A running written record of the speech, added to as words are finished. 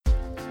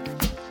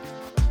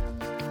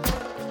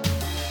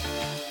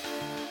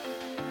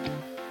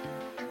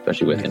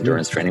especially with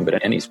endurance training. But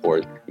in any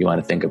sport, you want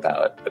to think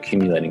about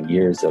accumulating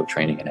years of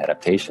training and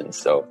adaptations.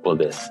 So will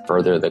this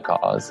further the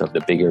cause of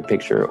the bigger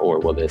picture, or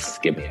will this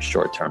give me a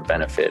short-term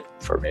benefit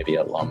for maybe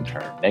a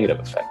long-term negative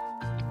effect?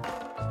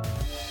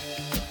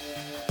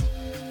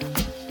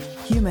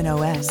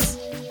 humanOS.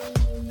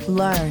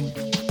 Learn,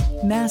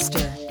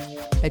 master,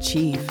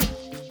 achieve.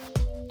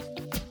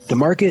 The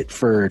market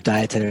for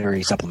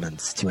dietary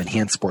supplements to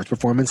enhance sports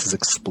performance has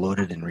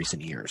exploded in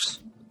recent years.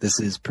 This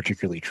is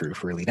particularly true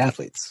for elite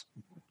athletes.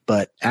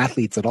 But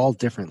athletes at all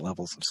different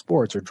levels of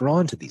sports are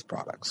drawn to these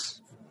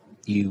products.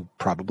 You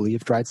probably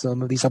have tried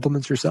some of these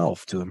supplements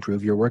yourself to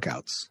improve your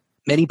workouts.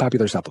 Many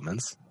popular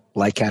supplements,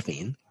 like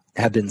caffeine,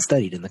 have been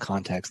studied in the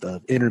context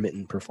of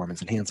intermittent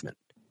performance enhancement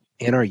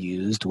and are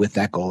used with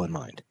that goal in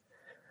mind.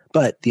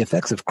 But the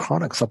effects of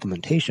chronic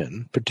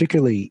supplementation,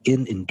 particularly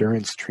in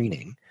endurance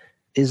training,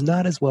 is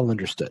not as well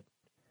understood.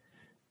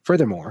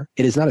 Furthermore,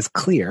 it is not as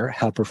clear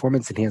how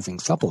performance-enhancing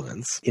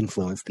supplements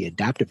influence the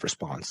adaptive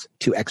response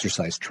to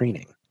exercise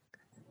training.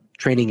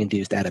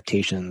 Training-induced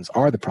adaptations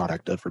are the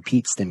product of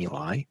repeat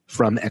stimuli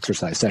from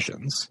exercise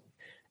sessions,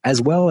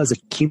 as well as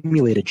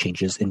accumulated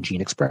changes in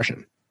gene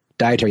expression.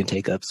 Dietary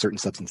intake of certain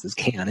substances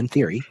can, in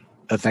theory,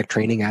 affect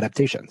training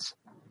adaptations.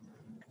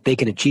 They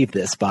can achieve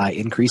this by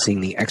increasing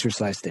the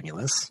exercise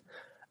stimulus,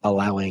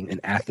 allowing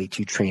an athlete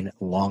to train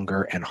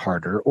longer and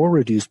harder or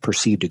reduce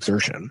perceived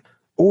exertion,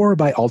 or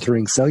by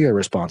altering cellular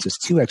responses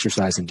to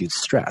exercise-induced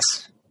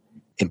stress.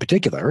 In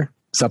particular,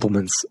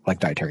 supplements like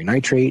dietary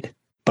nitrate,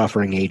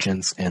 buffering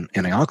agents, and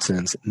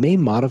antioxidants may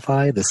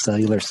modify the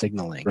cellular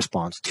signaling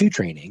response to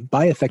training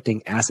by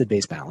affecting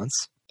acid-base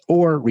balance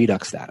or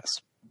redox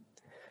status.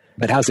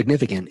 But how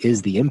significant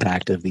is the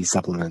impact of these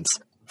supplements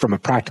from a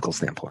practical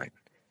standpoint?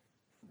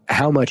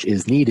 How much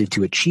is needed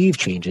to achieve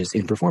changes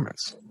in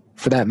performance?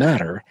 For that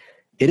matter,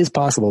 it is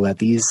possible that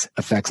these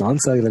effects on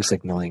cellular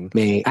signaling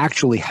may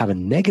actually have a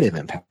negative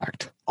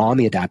impact on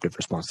the adaptive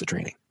response to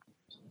training.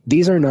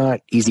 These are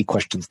not easy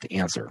questions to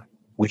answer,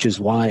 which is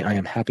why I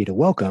am happy to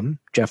welcome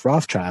Jeff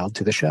Rothschild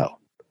to the show.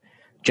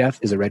 Jeff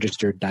is a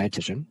registered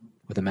dietitian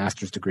with a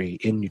master's degree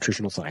in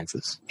nutritional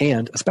sciences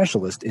and a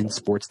specialist in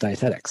sports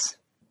dietetics.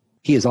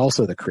 He is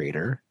also the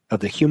creator of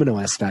the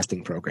humanOS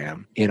fasting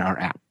program in our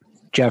app.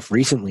 Jeff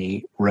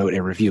recently wrote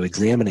a review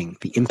examining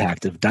the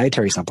impact of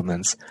dietary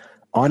supplements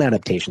on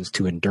adaptations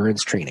to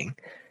endurance training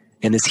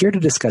and is here to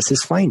discuss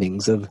his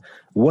findings of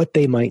what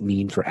they might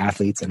mean for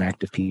athletes and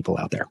active people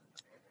out there.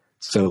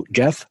 So,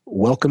 Jeff,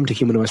 welcome to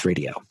humanOS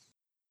Radio.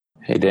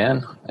 Hey,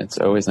 Dan. It's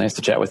always nice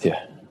to chat with you.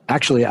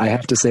 Actually, I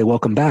have to say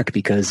welcome back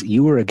because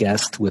you were a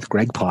guest with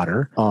Greg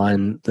Potter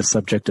on the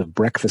subject of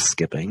breakfast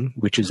skipping,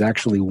 which is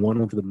actually one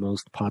of the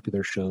most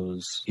popular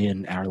shows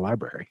in our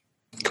library.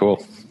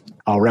 Cool.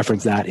 I'll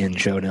reference that in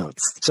show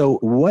notes. So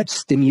what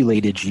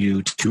stimulated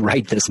you to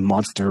write this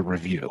monster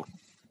review?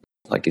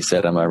 Like you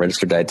said, I'm a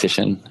registered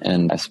dietitian,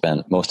 and I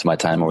spent most of my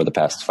time over the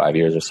past 5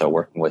 years or so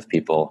working with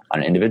people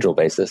on an individual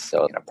basis,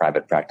 so in a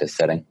private practice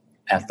setting.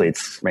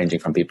 Athletes ranging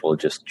from people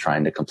just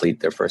trying to complete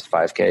their first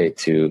 5K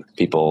to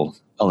people,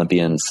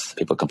 Olympians,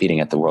 people competing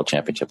at the world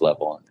championship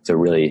level. So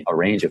really a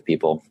range of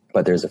people,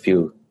 but there's a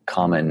few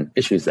common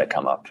issues that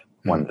come up.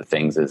 One of the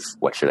things is,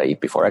 what should I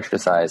eat before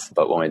exercise?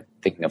 But when we're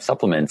thinking of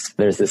supplements,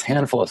 there's this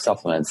handful of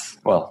supplements.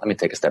 Well, let me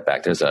take a step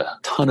back. There's a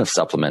ton of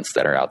supplements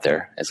that are out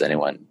there, as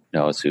anyone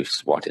knows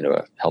who's walked into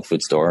a health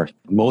food store.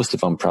 Most of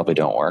them probably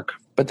don't work,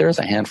 but there's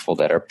a handful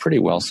that are pretty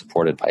well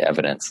supported by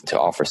evidence to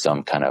offer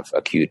some kind of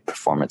acute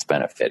performance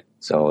benefit.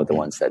 So the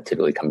ones that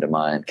typically come to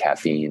mind,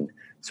 caffeine,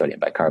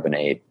 sodium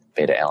bicarbonate,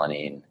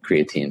 beta-alanine,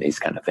 creatine, these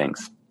kind of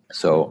things.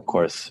 So, of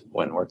course,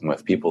 when working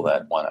with people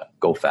that want to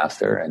go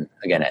faster, and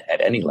again, at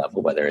any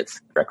level, whether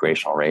it's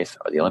recreational race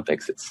or the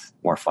Olympics, it's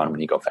more fun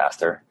when you go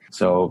faster.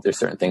 So there's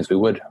certain things we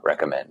would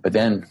recommend. But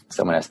then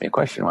someone asked me a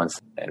question once,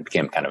 and it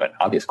became kind of an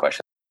obvious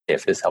question.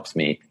 If this helps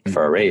me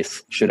for a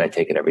race, should I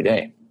take it every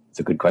day?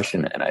 It's a good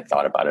question, and I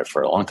thought about it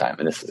for a long time.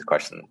 And this is a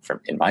question from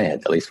in my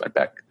head, at least went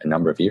back a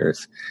number of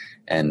years.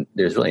 And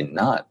there's really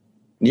not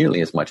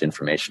nearly as much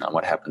information on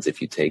what happens if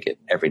you take it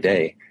every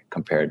day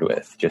compared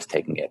with just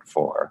taking it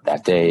for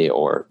that day,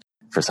 or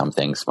for some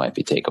things might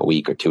be take a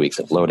week or 2 weeks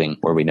of loading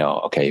where we know,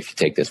 okay, if you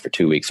take this for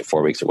 2 weeks or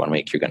 4 weeks or 1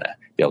 week, you're going to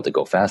be able to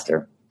go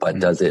faster. But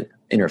does it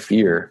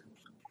interfere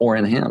or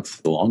enhance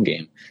the long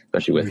game,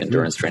 especially with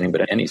endurance training?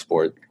 But in any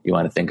sport, you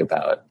want to think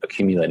about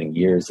accumulating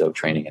years of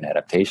training and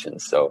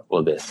adaptations. So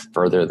will this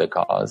further the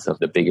cause of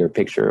the bigger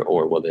picture,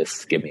 or will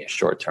this give me a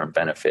short-term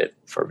benefit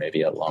for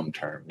maybe a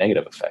long-term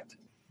negative effect?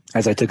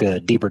 As I took a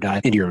deeper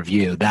dive into your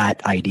review,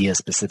 that idea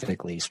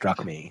specifically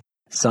struck me.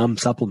 Some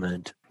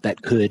supplement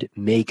that could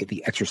make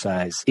the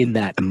exercise in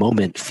that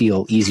moment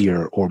feel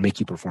easier or make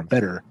you perform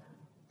better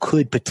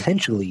could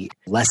potentially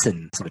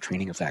lessen the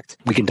training effect.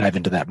 We can dive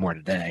into that more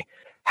today.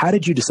 How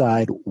did you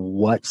decide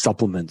what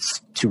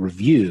supplements to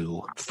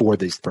review for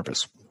this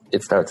purpose?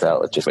 It starts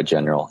out with just a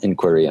general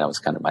inquiry, and it was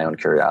kind of my own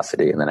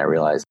curiosity. And then I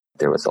realized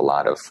there was a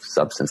lot of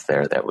substance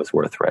there that was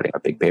worth writing a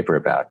big paper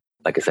about.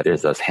 Like I said,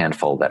 there's those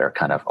handful that are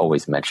kind of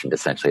always mentioned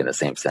essentially in the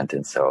same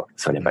sentence. So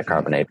sodium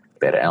bicarbonate,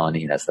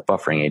 beta-alanine as the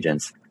buffering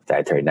agents,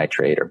 dietary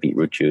nitrate or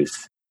beetroot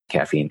juice,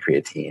 caffeine,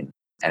 creatine,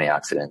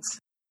 antioxidants.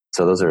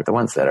 So those are the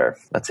ones that are,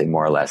 let's say,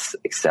 more or less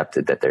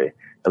accepted that they,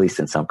 at least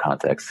in some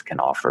contexts, can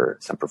offer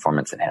some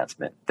performance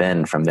enhancement.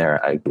 Then from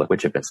there, I look,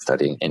 which I've been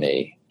studying in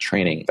a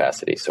training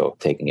capacity. So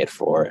taking it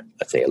for,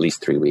 let's say, at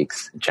least 3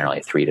 weeks,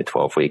 generally 3 to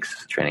 12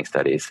 weeks training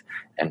studies,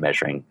 and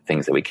measuring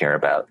things that we care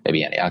about,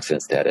 maybe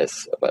antioxidant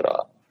status, but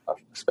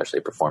especially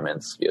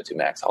performance, VO2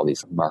 max, all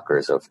these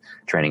markers of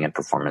training and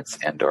performance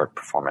and or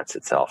performance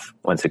itself.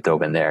 Once we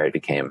dove in there, it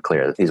became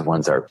clear that these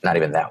ones are not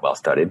even that well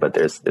studied, but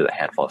there's a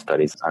handful of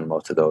studies on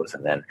most of those.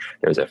 And then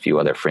there's a few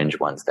other fringe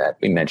ones that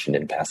we mentioned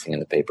in passing in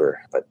the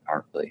paper, but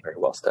aren't really very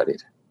well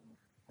studied.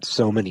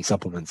 So many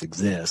supplements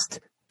exist.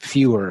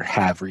 Fewer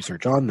have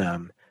research on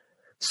them.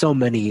 So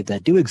many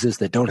that do exist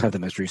that don't have the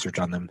most research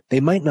on them, they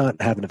might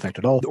not have an effect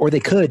at all, or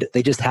they could,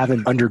 they just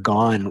haven't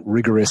undergone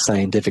rigorous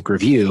scientific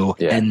review.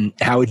 Yeah. And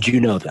how would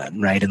you know then,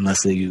 right?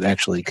 Unless you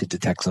actually could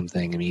detect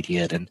something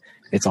immediate. And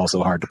it's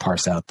also hard to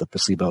parse out the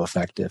placebo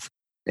effect if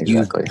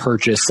you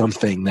purchase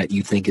something that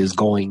you think is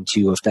going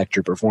to affect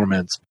your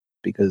performance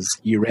because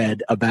you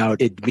read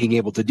about it being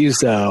able to do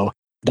so.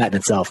 That in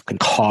itself can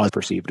cause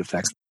perceived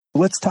effects.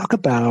 Let's talk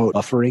about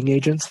buffering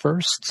agents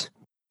first.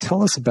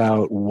 Tell us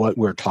about what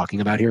we're talking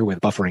about here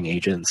with buffering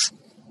agents.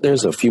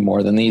 There's a few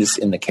more than these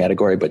in the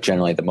category, but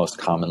generally the most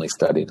commonly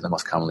studied and the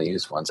most commonly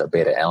used ones are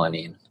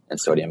beta-alanine and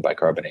sodium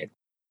bicarbonate.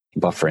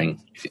 Buffering,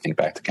 if you think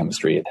back to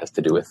chemistry, it has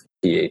to do with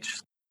pH.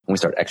 When we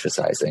start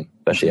exercising,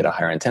 especially at a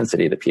higher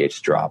intensity, the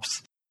pH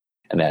drops.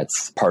 And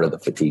that's part of the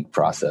fatigue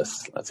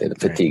process. Let's say the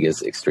fatigue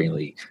is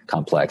extremely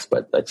complex,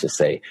 but let's just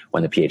say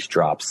when the pH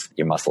drops,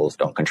 your muscles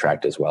don't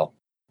contract as well.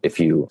 If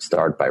you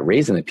start by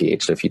raising the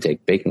pH, so if you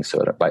take baking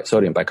soda,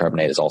 sodium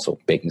bicarbonate is also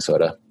baking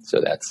soda,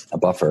 so that's a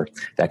buffer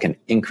that can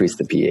increase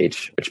the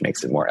pH, which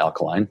makes it more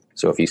alkaline.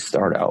 So if you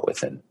start out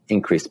with an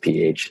increased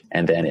pH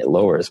and then it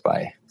lowers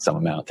by some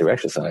amount through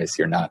exercise,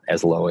 you're not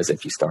as low as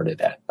if you started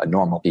at a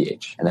normal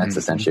pH. And that's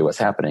essentially what's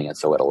happening. And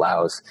so it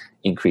allows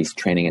increased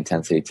training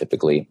intensity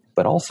typically,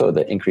 but also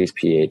the increased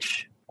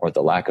pH or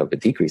the lack of a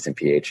decrease in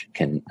pH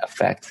can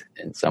affect,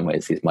 in some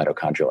ways, these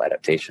mitochondrial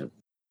adaptations.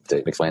 To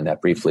explain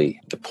that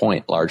briefly, the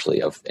point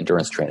largely of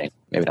endurance training,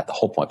 maybe not the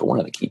whole point, but one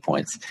of the key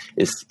points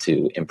is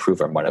to improve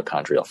our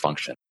mitochondrial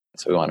function.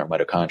 So we want our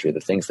mitochondria,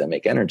 the things that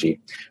make energy,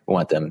 we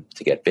want them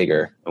to get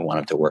bigger. We want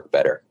them to work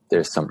better.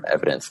 There's some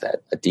evidence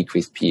that a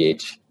decreased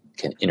pH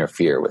can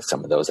interfere with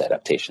some of those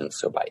adaptations.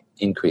 So by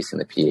increasing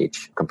the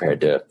pH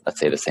compared to, let's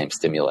say, the same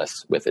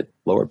stimulus with a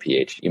lower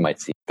pH, you might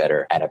see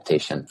better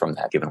adaptation from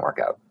that given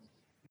workout.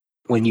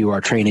 When you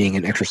are training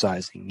and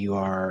exercising, you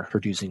are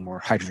producing more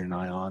hydrogen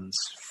ions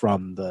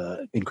from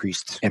the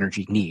increased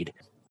energy need.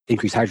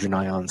 Increased hydrogen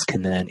ions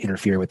can then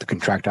interfere with the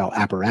contractile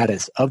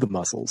apparatus of the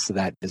muscles. So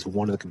that is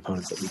one of the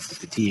components that leads to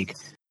fatigue.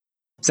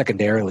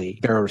 Secondarily,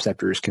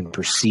 baroreceptors can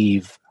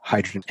perceive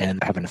hydrogen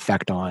and have an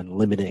effect on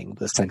limiting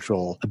the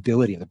central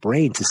ability of the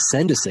brain to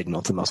send a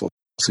signal to muscle.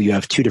 So you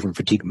have two different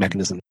fatigue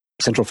mechanisms,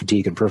 central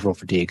fatigue and peripheral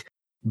fatigue,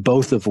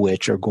 both of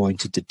which are going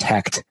to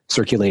detect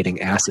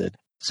circulating acid.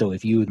 So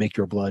if you make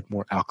your blood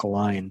more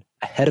alkaline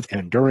ahead of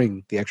and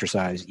during the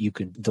exercise, you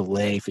can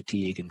delay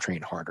fatigue and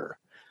train harder.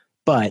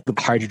 But the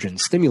hydrogen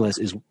stimulus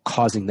is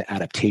causing the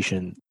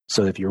adaptation.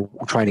 So if you're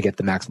trying to get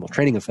the maximal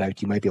training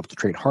effect, you might be able to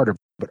train harder,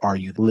 but are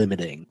you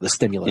limiting the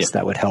stimulus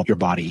that would help your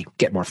body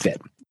get more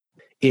fit?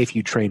 If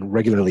you train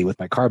regularly with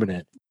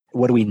bicarbonate,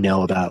 what do we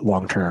know about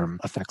long-term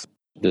effects?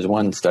 There's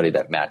one study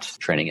that matched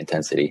training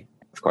intensity.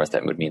 Of course,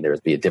 that would mean there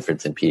would be a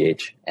difference in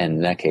pH. And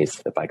in that case,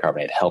 the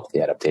bicarbonate helped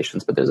the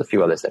adaptations, but there's a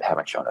few others that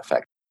haven't shown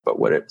effect. But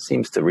what it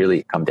seems to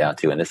really come down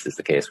to, and this is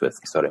the case with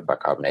sodium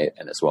bicarbonate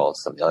and as well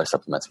as some of the other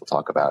supplements we'll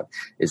talk about,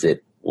 is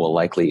it will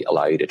likely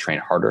allow you to train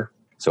harder.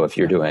 So if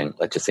you're doing,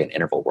 let's just say an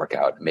interval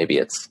workout, maybe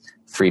it's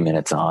 3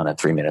 minutes on and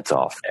 3 minutes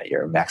off at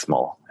your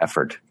maximal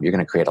effort, you're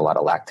going to create a lot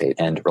of lactate.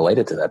 And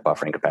related to that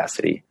buffering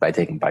capacity, by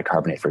taking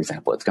bicarbonate, for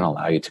example, it's going to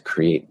allow you to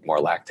create more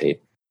lactate.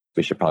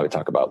 We should probably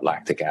talk about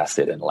lactic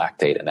acid and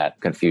lactate and that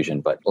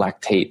confusion, but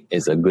lactate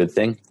is a good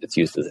thing. It's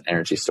used as an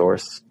energy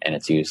source and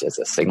it's used as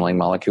a signaling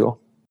molecule.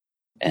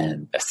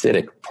 And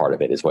acidic part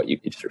of it is what you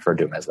just referred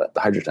to as the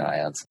hydrogen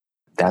ions.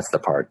 That's the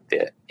part,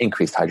 the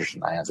increased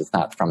hydrogen ions. It's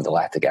not from the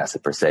lactic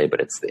acid per se, but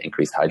it's the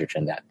increased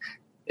hydrogen that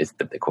is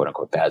the quote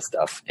unquote bad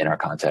stuff in our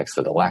context.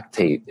 So the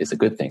lactate is a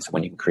good thing. So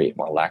when you can create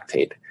more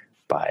lactate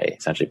by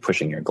essentially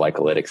pushing your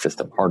glycolytic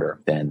system harder,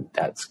 then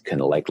that's going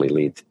to likely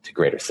lead to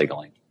greater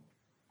signaling.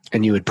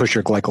 And you would push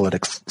your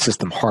glycolytic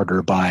system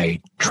harder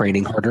by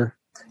training harder?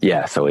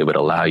 Yeah, so it would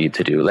allow you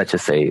to do, let's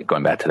just say,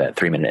 going back to that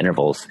 3-minute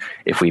intervals,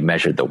 if we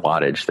measured the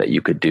wattage that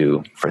you could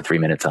do for 3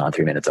 minutes on,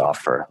 3 minutes off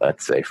for,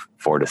 let's say,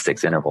 4 to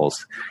 6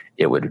 intervals,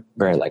 it would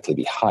very likely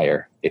be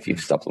higher if you've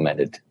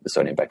supplemented the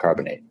sodium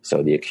bicarbonate.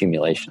 So the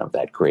accumulation of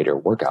that greater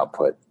work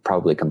output,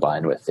 probably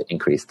combined with the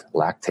increased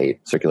lactate,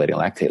 circulating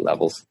lactate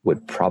levels,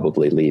 would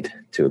probably lead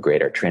to a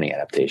greater training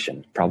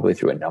adaptation, probably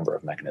through a number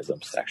of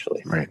mechanisms,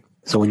 actually. Right.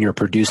 So when you're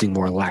producing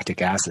more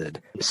lactic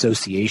acid,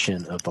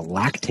 association of the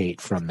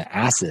lactate from the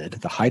acid,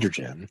 the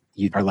hydrogen,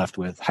 you are left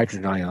with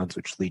hydrogen ions,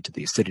 which lead to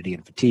the acidity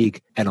and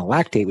fatigue, and a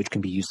lactate, which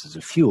can be used as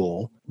a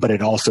fuel, but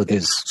it also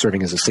is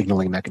serving as a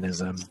signaling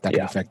mechanism that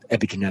can affect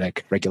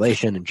epigenetic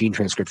regulation and gene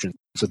transcription.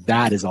 So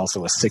that is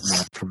also a signal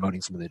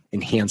promoting some of the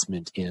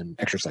enhancement in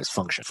exercise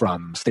function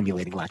from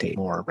stimulating lactate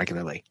more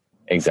regularly.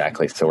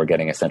 Exactly. So we're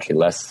getting essentially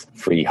less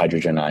free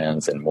hydrogen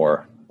ions and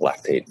more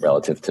lactate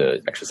relative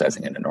to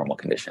exercising in a normal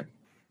condition.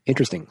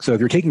 Interesting. So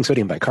if you're taking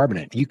sodium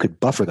bicarbonate, you could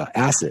buffer the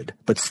acid,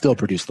 but still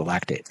produce the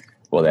lactate.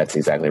 Well, that's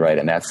exactly right.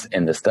 And that's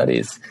in the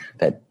studies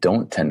that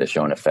don't tend to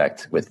show an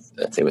effect with,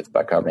 let's say, with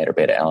bicarbonate or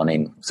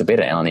beta-alanine. So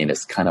beta-alanine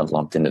is kind of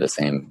lumped into the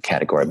same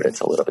category, but it's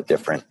a little bit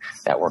different.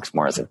 That works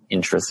more as an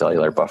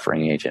intracellular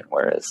buffering agent,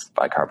 whereas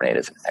bicarbonate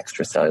is an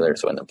extracellular,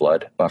 so in the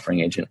blood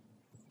buffering agent.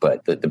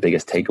 But the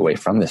biggest takeaway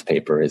from this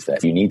paper is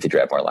that you need to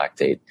drive more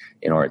lactate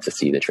in order to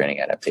see the training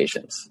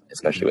adaptations,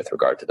 especially with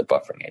regard to the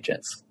buffering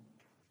agents.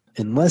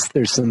 Unless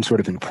there's some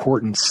sort of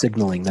important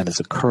signaling that is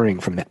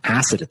occurring from the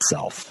acid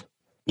itself,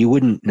 you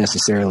wouldn't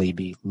necessarily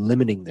be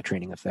limiting the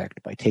training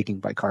effect by taking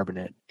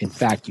bicarbonate. In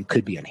fact, you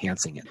could be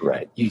enhancing it.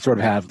 Right. You sort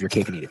of have your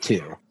cake and eat it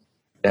too.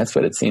 That's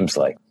what it seems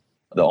like.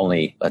 The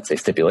only, let's say,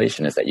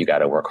 stipulation is that you got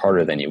to work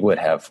harder than you would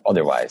have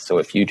otherwise. So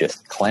if you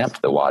just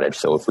clamp the wattage,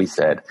 so if we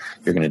said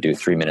you're going to do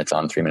 3 minutes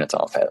on, 3 minutes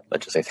off at,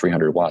 let's just say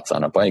 300 watts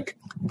on a bike,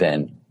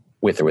 then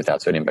with or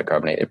without sodium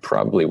bicarbonate, it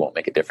probably won't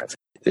make a difference.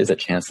 There's a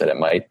chance that it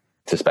might.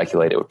 To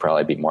speculate, it would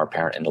probably be more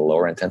apparent in the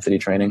lower intensity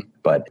training,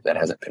 but that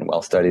hasn't been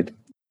well studied.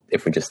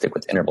 If we just stick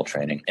with interval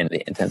training and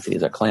the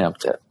intensities are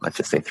clamped at, let's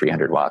just say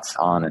 300 watts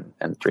on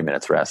and 3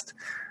 minutes rest,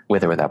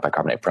 with or without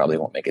bicarbonate probably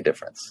won't make a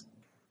difference.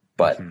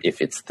 But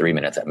if it's 3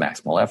 minutes at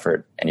maximal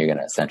effort and you're going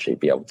to essentially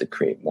be able to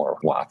create more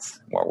watts,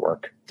 more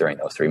work during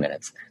those 3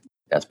 minutes,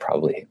 that's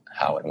probably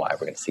how and why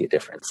we're going to see a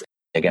difference.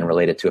 Again,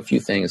 related to a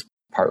few things,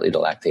 partly the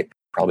lactate,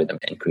 probably the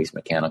increased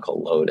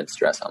mechanical load and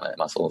stress on the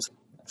muscles.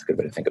 That's a good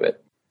way to think of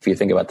it. If you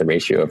think about the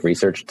ratio of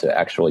research to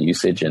actual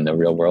usage in the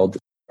real world,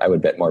 I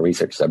would bet more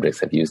research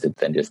subjects have used it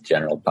than just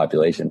general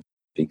population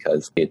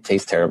because it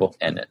tastes terrible.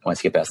 And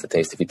once you get past the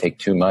taste, if you take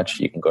too much,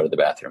 you can go to the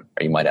bathroom,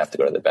 or you might have to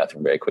go to the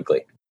bathroom very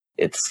quickly.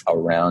 It's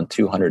around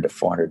 200 to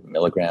 400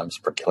 milligrams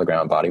per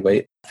kilogram of body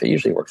weight. It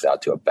usually works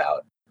out to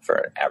about, for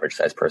an average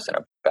sized person,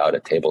 about a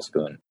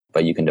tablespoon.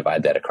 But you can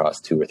divide that across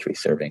 2 or 3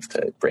 servings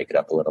to break it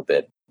up a little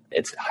bit.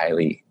 It's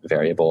highly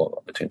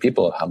variable between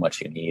people, how much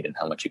you need and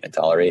how much you can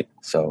tolerate.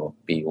 So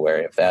be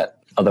wary of that.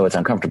 Although it's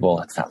uncomfortable,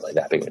 it's not really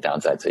that big of a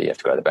downside. So you have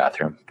to go to the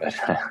bathroom, but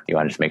you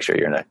want to just make sure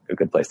you're in a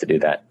good place to do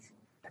that.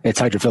 It's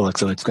hydrophilic,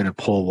 so it's going to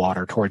pull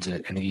water towards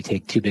it. And if you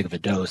take too big of a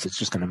dose, it's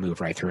just going to move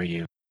right through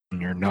you.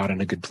 And you're not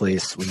in a good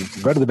place. When you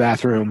go to the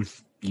bathroom,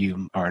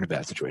 you are in a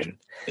bad situation.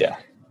 Yeah.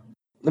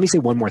 Let me say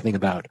one more thing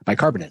about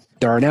bicarbonate.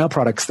 There are now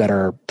products that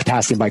are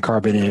potassium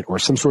bicarbonate or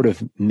some sort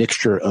of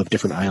mixture of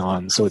different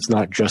ions. So it's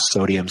not just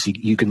sodium. So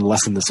you can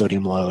lessen the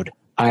sodium load.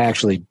 I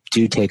actually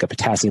do take a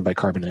potassium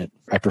bicarbonate.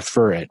 I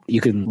prefer it.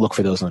 You can look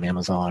for those on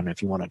Amazon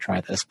if you want to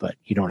try this, but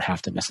you don't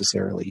have to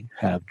necessarily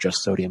have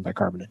just sodium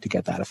bicarbonate to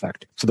get that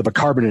effect. So the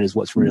bicarbonate is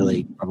what's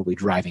really probably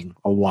driving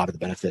a lot of the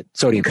benefit.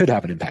 Sodium could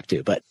have an impact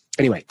too. But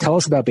anyway, tell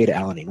us about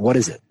beta-alanine. What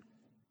is it?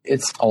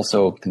 It's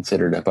also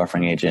considered a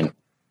buffering agent.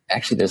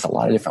 Actually, there's a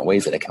lot of different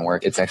ways that it can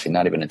work. It's actually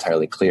not even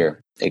entirely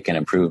clear. It can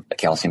improve the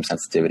calcium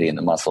sensitivity in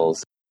the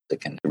muscles. It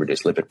can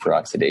reduce lipid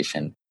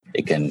peroxidation.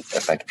 It can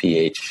affect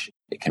pH.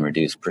 It can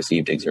reduce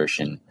perceived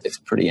exertion. It's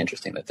pretty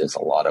interesting that there's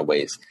a lot of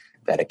ways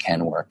that it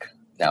can work.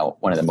 Now,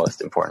 one of the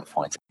most important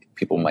points,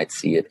 people might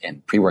see it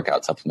in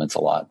pre-workout supplements a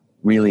lot.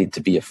 Really, to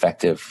be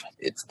effective,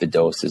 the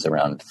dose is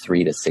around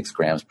 3 to 6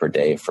 grams per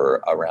day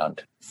for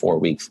around 4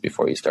 weeks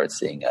before you start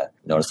seeing a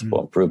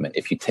noticeable improvement.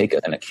 If you take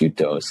an acute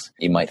dose,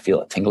 you might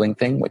feel a tingling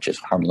thing, which is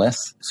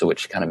harmless, so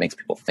which kind of makes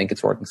people think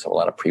it's working. So a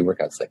lot of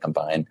pre-workouts that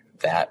combine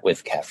that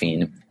with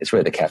caffeine, it's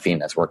really the caffeine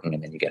that's working,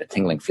 and then you get a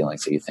tingling feeling.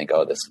 So you think,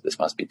 oh, this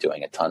must be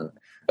doing a ton.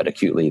 But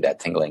acutely,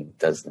 that tingling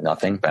does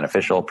nothing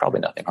beneficial,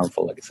 probably nothing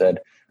harmful, like I said.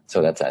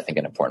 So that's, I think,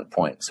 an important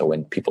point. So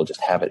when people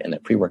just have it in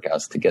their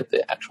pre-workouts to get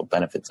the actual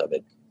benefits of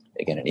it,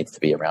 again, it needs to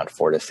be around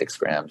 4 to 6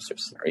 grams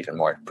or even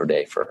more per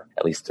day for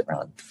at least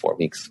around 4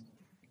 weeks.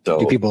 So,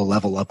 do people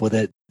level up with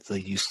it? So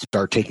you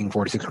start taking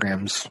 4 to 6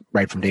 grams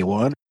right from day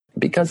one?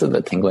 Because of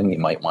the tingling, you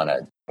might want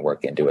to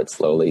work into it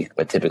slowly.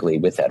 But typically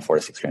with that 4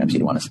 to 6 grams,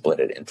 you'd want to split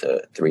it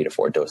into 3 to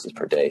 4 doses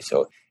per day.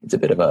 So it's a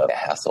bit of a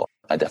hassle.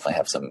 I definitely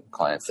have some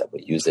clients that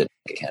would use it.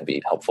 It can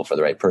be helpful for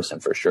the right person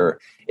for sure.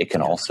 It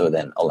can also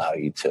then allow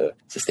you to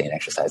sustain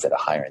exercise at a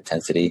higher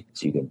intensity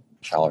so you can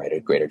tolerate a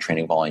greater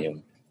training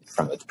volume.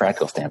 From a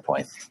practical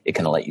standpoint, it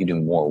can let you do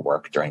more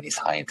work during these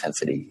high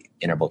intensity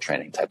interval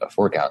training type of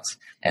workouts.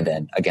 And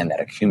then again, that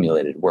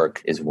accumulated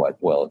work is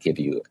what will give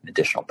you an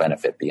additional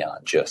benefit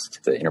beyond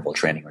just the interval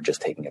training or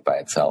just taking it by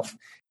itself.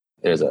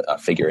 There's a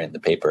figure in the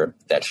paper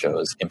that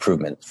shows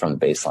improvement from the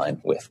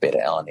baseline with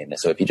beta-alanine.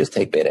 So if you just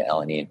take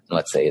beta-alanine,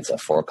 let's say it's a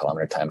 4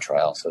 kilometer time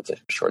trial, so it's a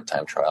short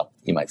time trial,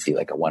 you might see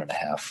like a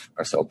 1.5%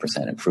 or so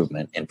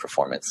improvement in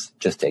performance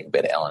just taking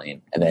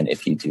beta-alanine. And then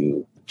if you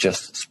do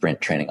just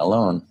sprint training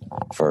alone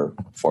for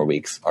 4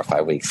 weeks or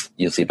 5 weeks,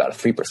 you'll see about a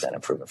 3%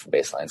 improvement from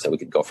baseline. So we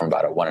could go from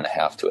about a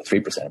 1.5 to a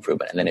 3%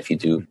 improvement. And then if you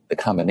do the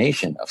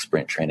combination of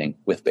sprint training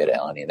with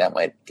beta-alanine, that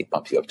might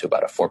bump you up to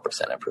about a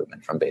 4%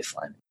 improvement from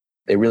baseline.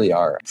 They really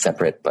are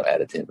separate but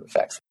additive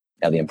effects.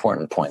 Now, the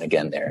important point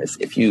again there is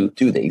if you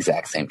do the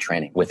exact same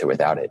training with or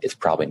without it, it's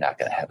probably not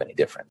going to have any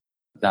difference.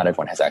 Not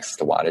everyone has access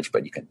to wattage,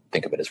 but you can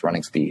think of it as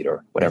running speed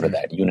or whatever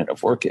that unit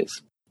of work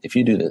is. If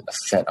you do a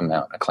set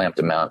amount, a clamped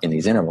amount in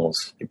these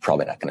intervals, you're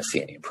probably not going to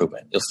see any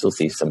improvement. You'll still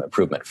see some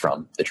improvement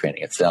from the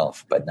training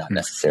itself, but not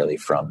necessarily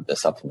from the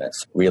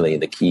supplements. Really,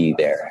 the key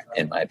there,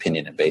 in my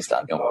opinion, and based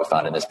on what we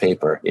found in this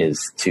paper, is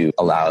to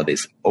allow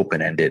these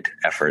open-ended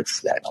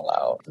efforts that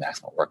allow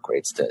maximal work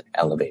rates to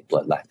elevate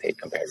blood lactate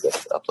compared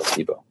with a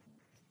placebo.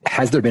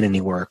 Has there been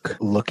any work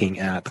looking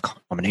at the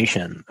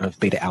combination of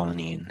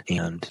beta-alanine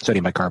and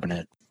sodium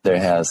bicarbonate? There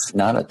has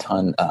not a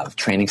ton of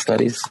training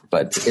studies,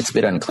 but it's a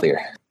bit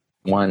unclear.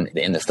 One,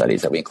 in the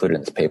studies that we included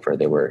in this paper,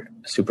 they were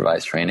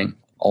supervised training.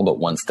 All but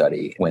one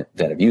study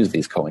that have used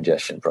these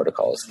co-ingestion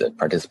protocols, the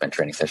participant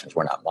training sessions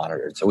were not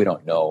monitored. So we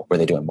don't know, were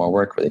they doing more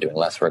work? Were they doing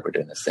less work? Were they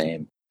doing the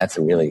same? That's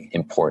a really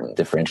important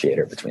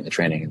differentiator between the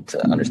training and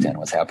to understand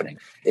what's happening.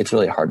 It's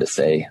really hard to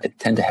say. They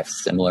tend to have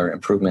similar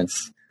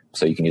improvements.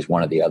 So you can use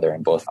one or the other,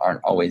 and both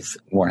aren't always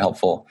more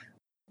helpful.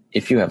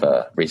 If you have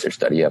a research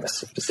study, you have a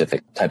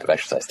specific type of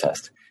exercise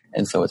test.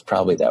 And so it's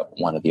probably that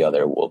one or the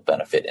other will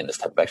benefit in this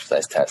type of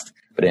exercise test.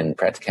 But in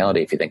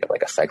practicality, if you think of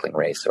like a cycling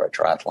race or a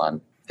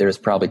triathlon, there's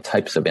probably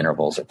types of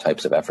intervals or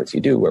types of efforts you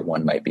do where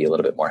one might be a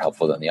little bit more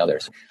helpful than the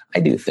others. I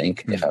do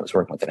think if I was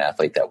working with an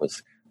athlete that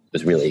was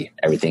really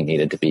everything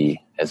needed to be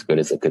as good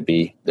as it could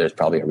be, there's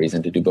probably a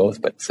reason to do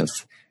both. But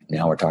since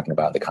now we're talking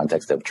about the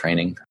context of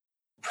training,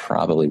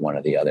 probably one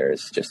or the other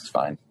is just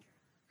fine.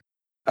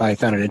 I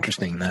found it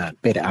interesting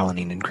that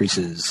beta-alanine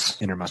increases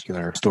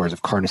intermuscular stores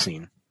of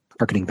carnosine.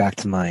 Harkening back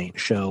to my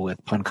show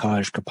with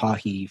Pankaj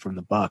Kapahi from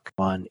the Buck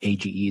on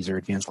AGEs or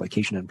advanced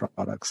glycation end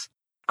products,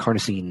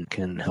 carnosine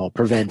can help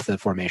prevent the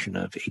formation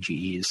of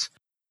AGEs.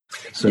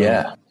 So,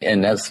 yeah,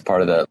 and that's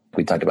part of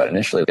we talked about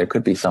initially, there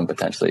could be some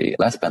potentially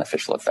less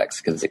beneficial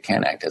effects because it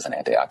can act as an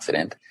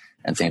antioxidant.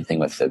 And same thing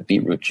with the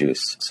beetroot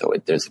juice. So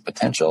there's a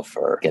potential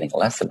for getting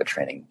less of a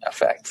training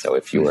effect. So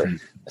if you were,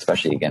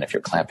 especially again, if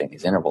you're clamping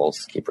these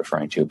intervals, keep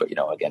referring to, but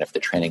again, if the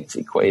training is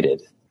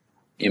equated,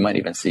 you might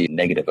even see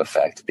negative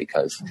effect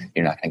because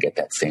you're not going to get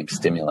that same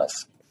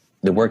stimulus.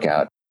 The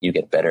workout, you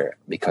get better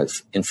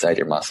because inside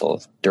your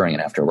muscles, during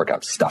and after a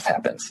workout, stuff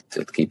happens.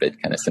 To keep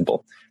it kind of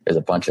simple, there's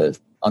a bunch of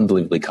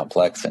unbelievably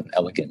complex and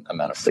elegant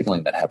amount of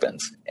signaling that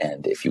happens.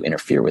 And if you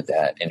interfere with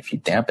that, and if you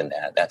dampen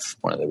that, that's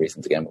one of the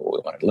reasons, again, what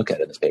we wanted to look at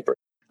in this paper.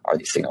 Are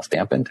these signals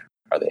dampened?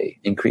 Are they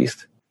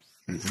increased?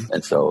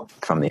 And so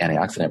from the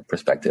antioxidant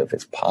perspective,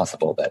 it's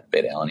possible that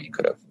beta-alanine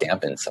could have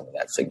dampened some of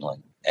that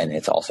signaling. And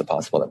it's also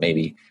possible that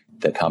maybe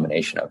the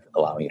combination of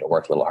allowing you to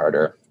work a little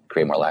harder,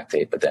 create more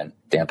lactate, but then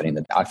dampening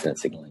the oxidant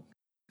signaling,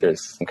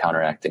 there's some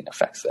counteracting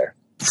effects there.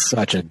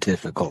 Such a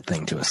difficult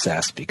thing to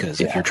assess because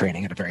if you're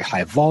training at a very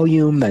high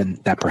volume, then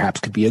that perhaps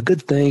could be a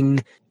good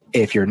thing.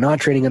 If you're not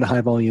training at a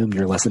high volume,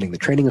 you're lessening the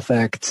training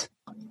effect.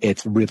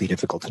 It's really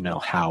difficult to know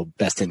how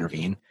best to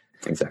intervene.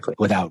 Exactly.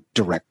 Without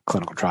direct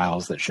clinical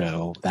trials that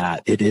show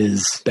that it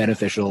is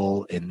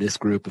beneficial in this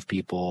group of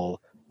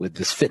people with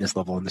this fitness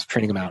level and this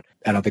training amount.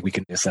 I don't think we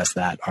can assess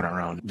that on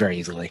our own very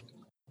easily.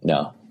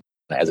 No.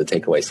 As a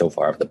takeaway so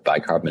far of the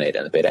bicarbonate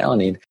and the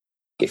beta-alanine,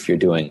 if you're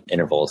doing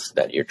intervals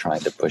that you're trying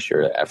to push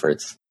your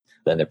efforts,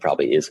 then there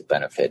probably is a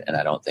benefit. And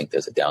I don't think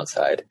there's a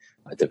downside.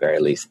 At the very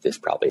least, it's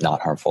probably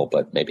not harmful,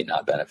 but maybe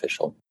not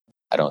beneficial.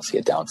 I don't see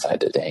a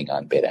downside to staying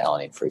on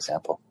beta-alanine, for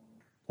example.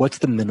 What's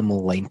the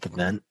minimal length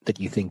event that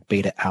you think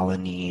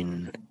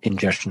beta-alanine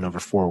ingestion over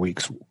 4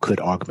 weeks could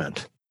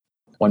augment?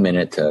 1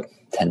 minute to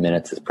 10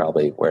 minutes is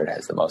probably where it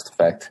has the most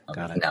effect.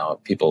 Got it. Now,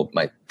 people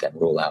might then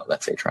rule out,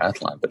 let's say,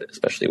 triathlon, but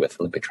especially with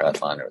Olympic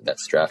triathlon or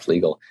that's draft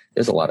legal,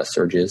 there's a lot of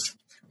surges,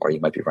 or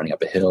you might be running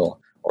up a hill,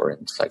 or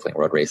in cycling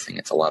road racing,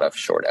 it's a lot of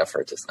short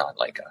efforts. It's not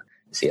like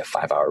you see a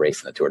 5-hour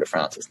race in the Tour de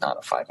France. It's not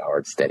a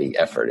 5-hour steady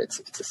effort.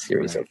 It's a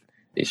series of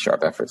these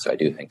sharp efforts. So I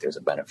do think there's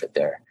a benefit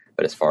there.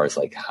 But as far as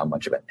like how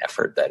much of an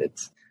effort that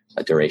it's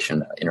a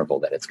duration interval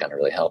that it's going to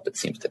really help, it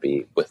seems to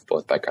be with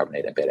both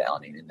bicarbonate and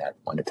beta-alanine in that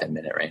 1 to 10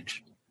 minute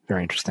range.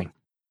 Very interesting.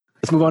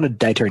 Let's move on to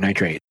dietary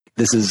nitrate.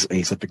 This is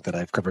a subject that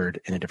I've covered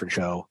in a different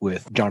show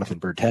with Jonathan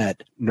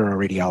Burtett,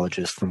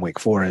 neuroradiologist from Wake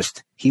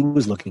Forest. He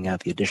was looking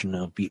at the addition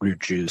of beetroot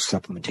juice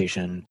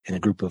supplementation in a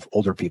group of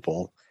older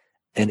people.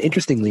 And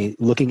interestingly,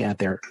 looking at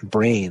their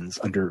brains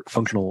under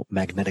functional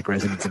magnetic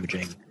resonance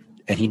imaging.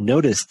 And he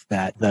noticed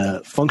that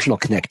the functional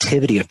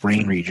connectivity of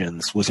brain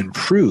regions was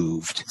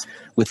improved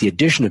with the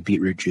addition of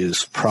beetroot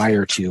juice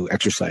prior to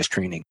exercise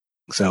training.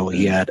 So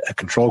he had a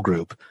control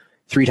group,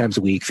 3 times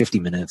a week, 50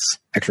 minutes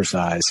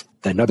exercise.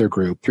 Another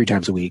group, 3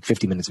 times a week,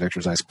 50 minutes of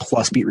exercise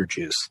plus beetroot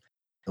juice.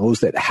 Those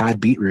that had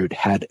beetroot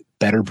had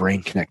better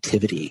brain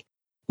connectivity.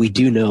 We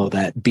do know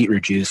that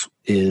beetroot juice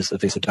is a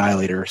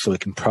vasodilator, so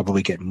it can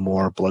probably get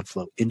more blood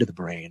flow into the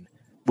brain.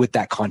 with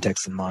that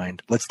context in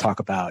mind, let's talk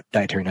about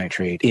dietary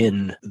nitrate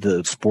in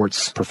the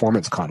sports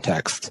performance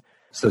context.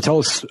 So tell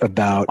us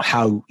about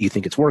how you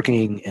think it's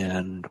working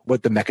and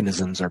what the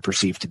mechanisms are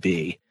perceived to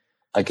be.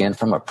 Again,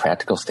 from a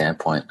practical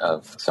standpoint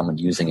of someone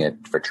using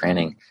it for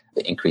training,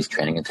 the increased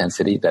training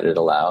intensity that it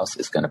allows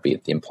is going to be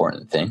the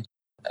important thing.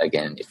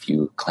 Again, if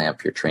you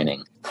clamp your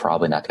training,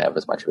 probably not going to have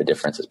as much of a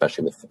difference,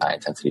 especially with high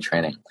intensity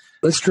training.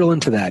 Let's drill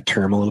into that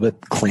term a little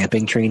bit,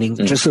 clamping training,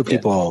 just so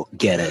people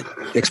get it.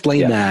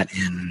 Explain that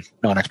in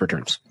non-expert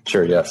terms.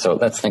 Sure, yeah. So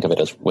let's think of it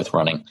as with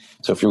running.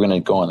 So if you're going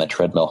to go on the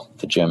treadmill at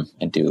the gym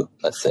and do,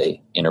 let's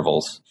say,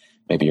 intervals,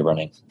 maybe you're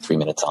running 3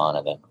 minutes on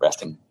and then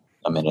resting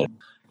a minute.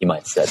 You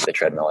might set the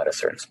treadmill at a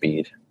certain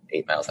speed,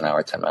 8 miles an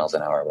hour, 10 miles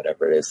an hour,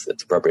 whatever it is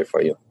that's appropriate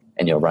for you.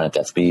 And you'll run at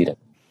that speed.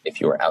 If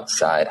you were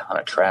outside on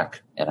a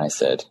track and I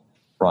said,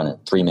 run in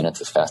 3 minutes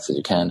as fast as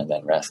you can and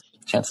then rest,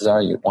 chances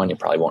are, you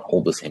probably won't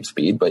hold the same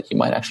speed, but you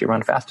might actually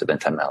run faster than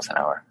 10 miles an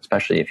hour,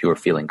 especially if you were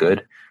feeling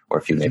good or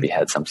if you maybe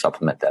had some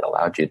supplement that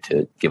allowed you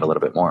to give a little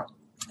bit more.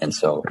 And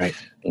so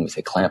when we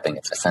say clamping,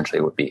 it's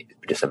essentially would be,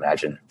 just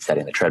imagine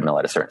setting the treadmill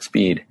at a certain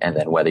speed, and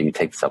then whether you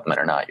take the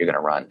supplement or not, you're going to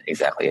run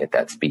exactly at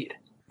that speed.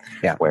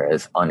 Yeah.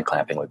 Whereas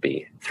unclamping would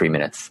be 3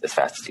 minutes as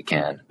fast as you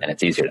can. And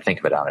it's easier to think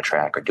of it on a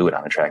track or do it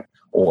on a track.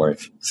 Or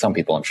if some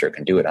people I'm sure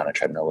can do it on a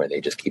treadmill where they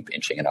just keep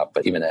inching it up.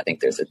 But even I think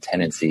there's a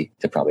tendency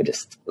to probably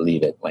just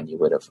leave it when you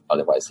would have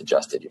otherwise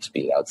adjusted your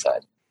speed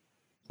outside.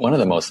 One of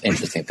the most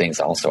interesting things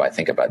also I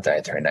think about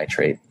dietary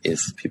nitrate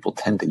is people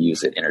tend to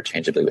use it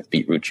interchangeably with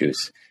beetroot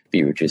juice.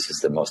 Beetroot juice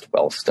is the most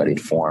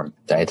well-studied form.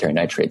 Dietary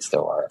nitrates,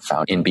 though, are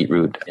found in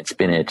beetroot, in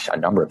spinach, a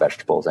number of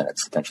vegetables, and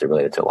it's potentially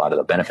related to a lot of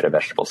the benefit of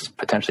vegetables, is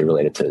potentially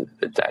related to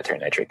the dietary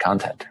nitrate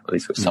content, at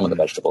least with some of the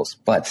vegetables.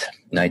 But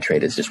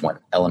nitrate is just one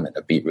element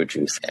of beetroot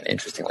juice, and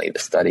interestingly, the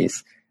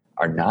studies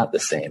are not the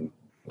same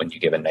when you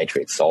give a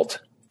nitrate salt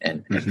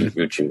and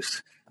beetroot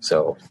juice.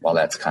 So while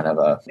that's kind of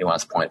a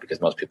nuanced point because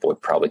most people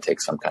would probably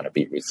take some kind of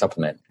beetroot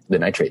supplement, the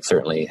nitrate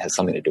certainly has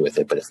something to do with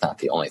it, but it's not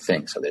the only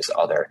thing. So there's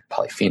other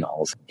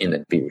polyphenols in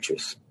the beetroot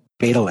juice.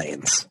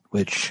 Betalains,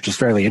 which is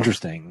fairly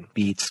interesting.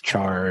 Beets,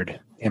 chard,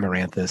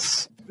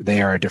 amaranthus,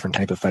 they are a different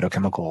type of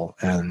phytochemical.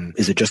 And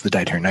is it just the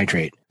dietary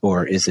nitrate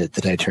or is it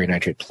the dietary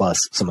nitrate plus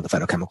some of the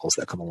phytochemicals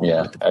that come along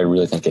with it? I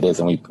really think it is.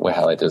 And we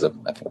highlight, there's a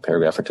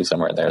paragraph or two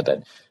somewhere in there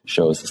that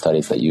shows the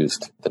studies that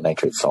used the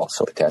nitrate salt,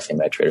 so potassium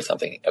nitrate or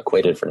something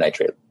equated for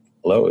nitrate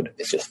load.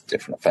 It's just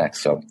different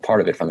effects. So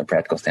part of it from the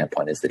practical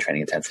standpoint is the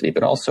training intensity,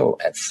 but also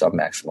at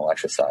submaximal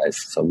exercise,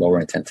 so lower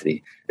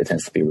intensity, there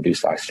tends to be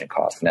reduced oxygen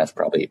cost. And that's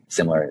probably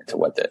similar to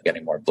what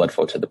getting more blood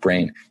flow to the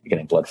brain, you're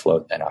getting blood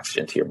flow and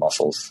oxygen to your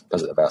muscles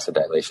because of the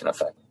vasodilation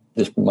effect.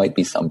 There might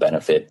be some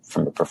benefit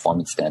from a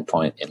performance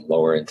standpoint in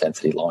lower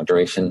intensity, long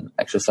duration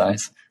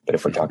exercise. But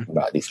if we're talking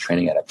about these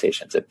training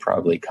adaptations, it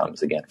probably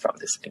comes again from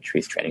this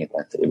increased training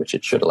intensity, which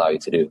it should allow you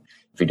to do.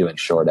 If you're doing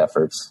short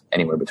efforts,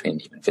 anywhere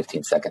between even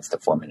 15 seconds to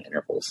 4 minute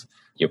intervals,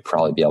 you'll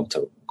probably be able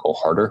to go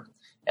harder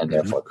and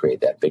therefore create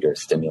that bigger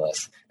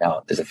stimulus.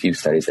 Now, there's a few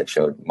studies that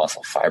showed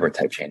muscle fiber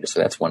type changes. So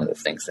that's one of the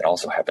things that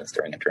also happens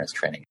during endurance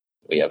training.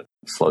 We have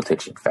slow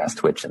twitch and fast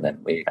twitch, and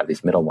then we have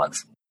these middle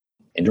ones.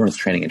 Endurance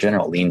training in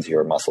general leans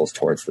your muscles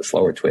towards the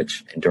slower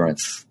twitch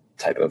endurance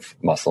type of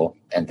muscle,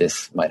 and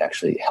this might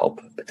actually help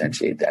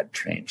potentiate that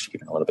change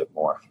even a little bit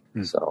more.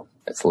 So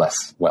it's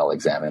less well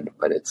examined,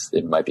 but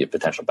it might be a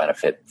potential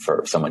benefit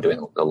for someone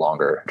doing the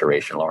longer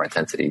duration, lower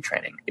intensity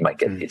training. You might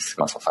get these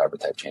muscle fiber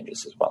type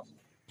changes as well.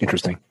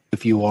 Interesting.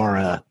 If you are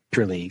a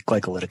purely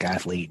glycolytic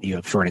athlete, you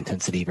have short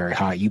intensity, very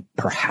high, you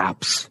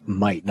perhaps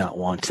might not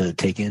want to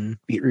take in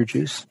beetroot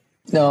juice.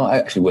 No, I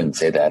actually wouldn't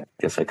say that.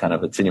 I guess I kind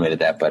of insinuated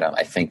that, but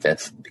I think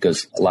that's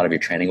because a lot of your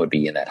training would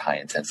be in that high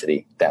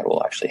intensity. That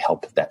will actually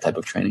help that type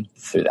of training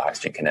through the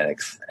oxygen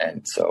kinetics.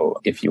 And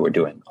so if you were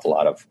doing a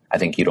lot of, I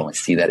think you'd only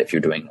see that if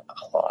you're doing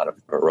a lot of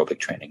aerobic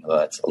training. Well,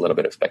 that's a little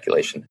bit of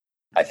speculation.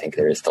 I think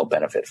there is still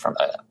benefit from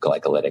a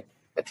glycolytic,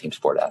 a team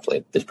sport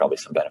athlete. There's probably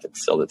some benefit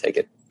still to take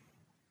it.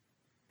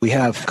 We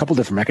have a couple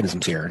different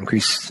mechanisms here: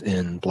 increase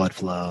in blood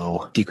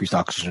flow, decreased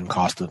oxygen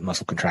cost of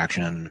muscle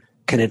contraction.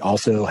 Can it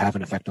also have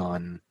an effect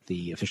on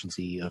the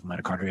efficiency of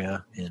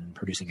mitochondria in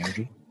producing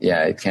energy?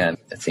 Yeah, it can.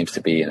 It seems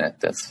to be, and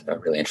that's a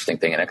really interesting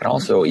thing. And it can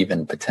also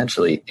even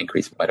potentially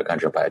increase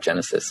mitochondrial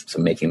biogenesis, so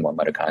making more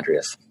mitochondria.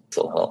 It's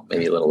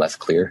maybe a little less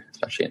clear,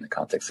 especially in the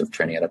context of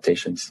training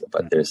adaptations.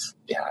 But there's,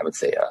 I would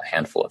say, a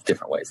handful of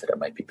different ways that it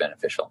might be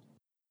beneficial.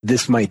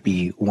 This might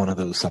be one of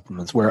those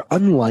supplements where,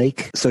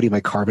 unlike sodium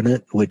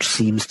bicarbonate, which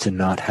seems to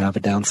not have a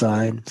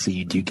downside, so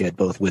you do get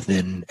both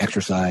within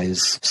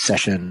exercise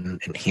session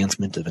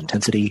enhancement of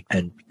intensity,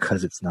 and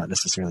because it's not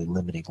necessarily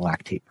limiting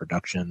lactate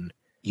production,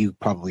 you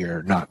probably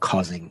are not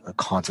causing a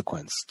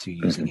consequence to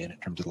using it in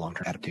terms of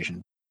long-term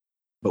adaptation.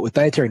 But with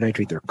dietary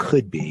nitrate, there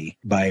could be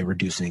by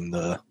reducing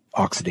the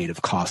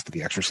oxidative cost of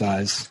the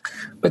exercise?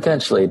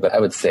 Potentially, but I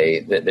would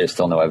say that there's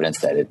still no evidence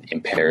that it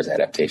impairs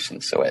adaptation.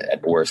 So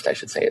at worst, I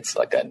should say it's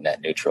like a net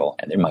neutral,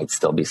 and there might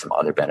still be some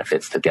other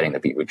benefits to getting the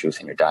beetroot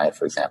juice in your diet,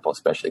 for example,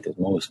 especially because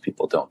most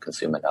people don't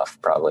consume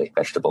enough, probably,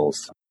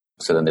 vegetables.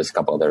 So then there's a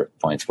couple other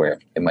points where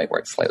it might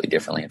work slightly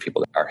differently in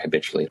people that are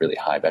habitually really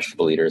high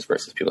vegetable eaters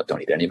versus people that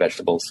don't eat any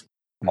vegetables.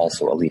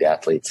 Also, elite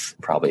athletes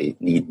probably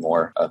need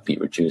more of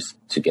beetroot juice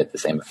to get the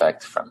same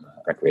effect from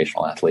a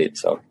recreational athlete.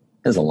 So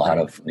there's a lot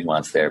of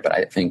nuance there. But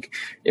I think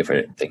if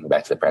we're thinking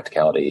back to the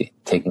practicality,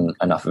 taking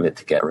enough of it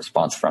to get a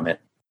response from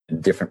it,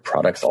 different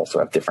products also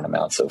have different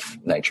amounts of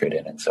nitrate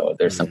in it. So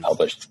there's some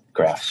published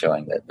graphs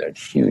showing that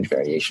there's huge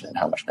variation in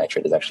how much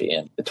nitrate is actually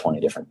in the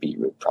 20 different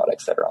beetroot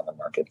products that are on the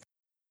market.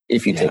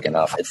 If you take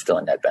enough, it's still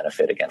a net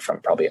benefit, again, from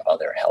probably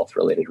other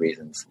health-related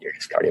reasons, your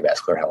just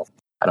cardiovascular health.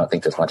 I don't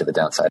think there's much of a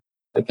downside.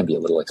 It can be a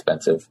little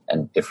expensive.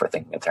 And if we're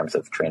thinking in terms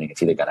of training,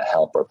 it's either going to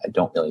help or I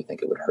don't really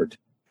think it would hurt.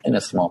 In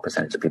a small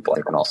percentage of people,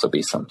 there can also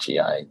be some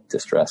GI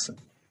distress.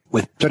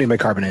 With sodium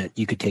bicarbonate,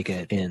 you could take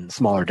it in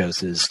smaller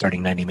doses,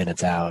 starting 90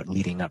 minutes out,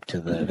 leading up to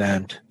the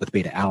event. With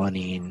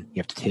beta-alanine, you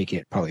have to take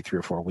it probably 3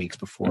 or 4 weeks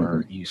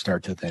before you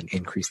start to then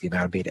increase the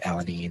amount of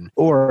beta-alanine,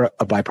 or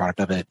a byproduct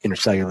of it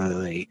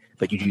intercellularly,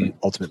 but you do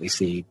ultimately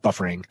see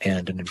buffering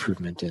and an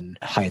improvement in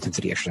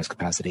high-intensity exercise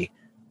capacity.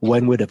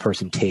 When would a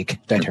person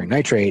take dietary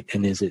nitrate,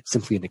 and is it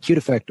simply an acute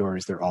effect, or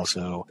is there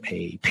also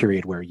a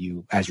period where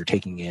you, as you're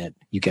taking it,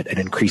 you get an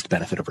increased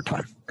benefit over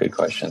time? Good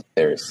question.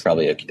 There's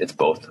probably, it's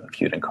both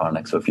acute and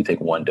chronic. So if you take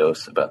one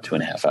dose about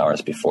 2.5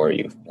 hours before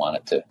you want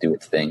it to do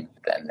its thing,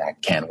 then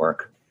that can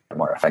work. A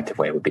more effective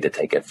way would be to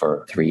take it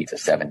for 3 to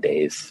 7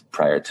 days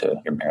prior to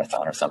your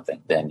marathon or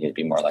something. Then you'd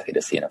be more likely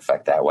to see an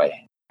effect that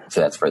way. So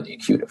that's for the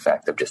acute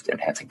effect of just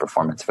enhancing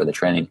performance for the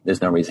training.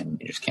 There's no reason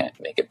you just can't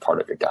make it part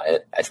of your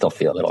diet. I still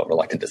feel a little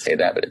reluctant to say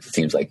that, but it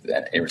seems like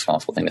an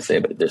irresponsible thing to say,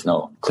 but there's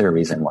no clear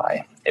reason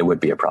why it would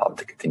be a problem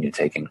to continue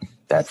taking.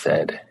 That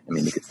said, I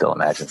mean, you could still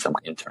imagine some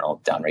internal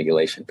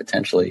downregulation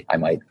potentially. I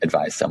might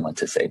advise someone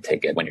to say,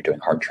 take it when you're doing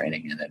hard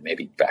training and then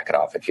maybe back it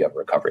off if you have a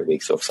recovery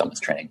week. So if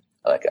someone's training,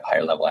 like a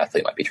higher level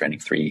athlete might be training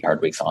 3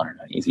 hard weeks on an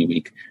easy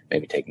week,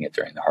 maybe taking it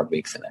during the hard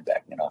weeks and then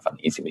backing it off on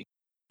the easy week.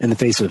 In the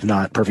face of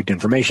not perfect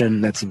information,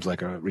 that seems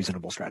like a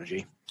reasonable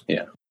strategy.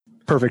 Yeah.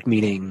 Perfect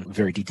meaning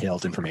very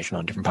detailed information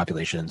on different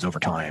populations over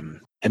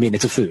time. I mean,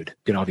 it's a food.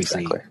 You can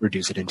obviously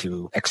reduce it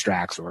into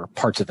extracts or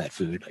parts of that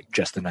food, like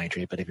just the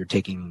nitrate. But if you're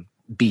taking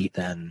beet,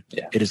 then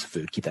it is a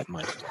food. Keep that in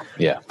mind.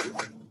 Yeah.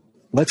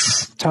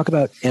 Let's talk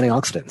about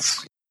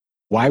antioxidants.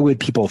 Why would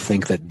people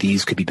think that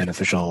these could be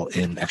beneficial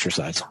in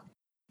exercise?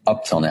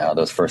 Up till now,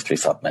 those first 3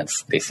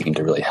 supplements, they seem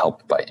to really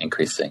help by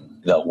increasing,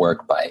 they'll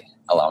work by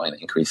allowing the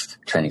increased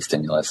training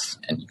stimulus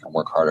and you can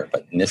work harder.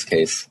 But in this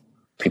case,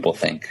 people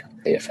think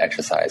if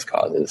exercise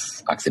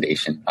causes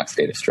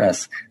oxidative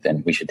stress,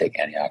 then we should take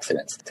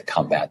antioxidants to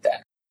combat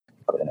that.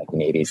 In the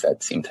 1980s,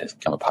 that seemed to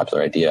become a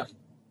popular idea.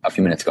 A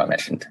few minutes ago, I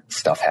mentioned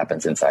stuff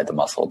happens inside the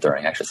muscle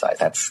during exercise.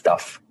 That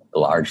stuff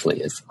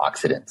largely is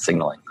oxidant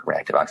signaling,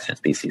 reactive oxygen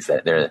species,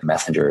 that they're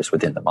messengers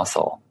within the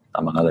muscle,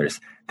 among others,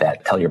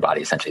 that tell your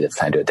body essentially that it's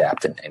time to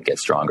adapt and get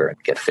stronger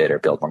and get fit or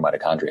build more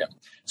mitochondria.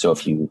 So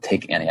if you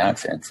take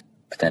antioxidants,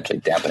 potentially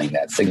dampening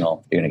that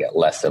signal, you're going to get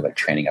less of a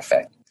training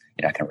effect.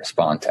 You're not going to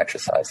respond to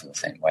exercise in the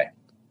same way.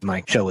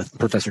 My show with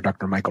Professor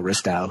Dr. Michael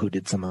Ristow, who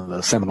did some of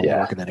the seminal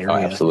work in that area. Oh,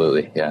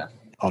 absolutely, yeah.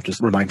 I'll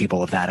just remind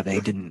people of that if they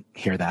didn't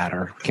hear that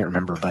or can't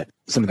remember. But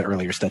some of the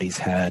earlier studies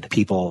had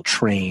people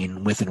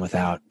train with and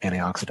without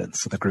antioxidants.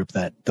 So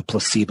the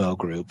placebo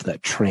group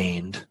that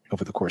trained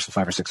over the course of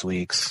 5 or 6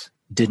 weeks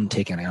didn't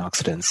take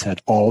antioxidants,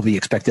 had all the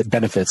expected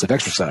benefits of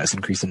exercise,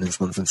 increase in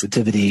insulin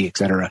sensitivity, et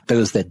cetera.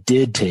 Those that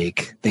did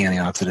take the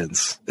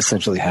antioxidants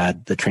essentially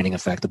had the training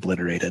effect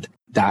obliterated.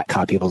 That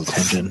caught people's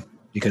attention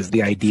because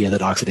the idea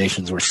that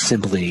oxidations were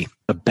simply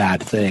a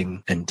bad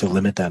thing and to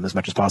limit them as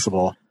much as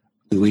possible,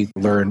 we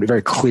learned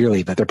very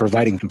clearly that they're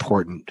providing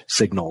important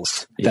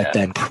signals that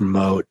then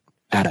promote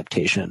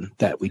adaptation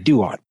that we do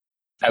want.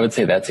 I would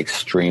say that's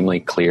extremely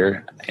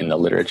clear in the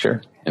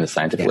literature, in the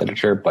scientific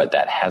literature, but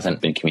that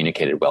hasn't been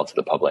communicated well to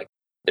the public.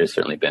 There's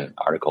certainly been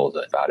articles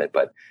about it,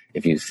 but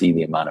if you see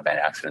the amount of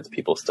antioxidants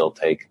people still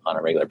take on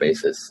a regular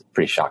basis,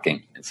 pretty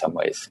shocking in some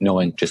ways,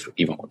 knowing just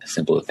even the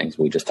simple things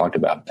we just talked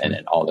about. And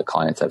in all the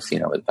clients I've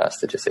seen over the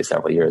past, just say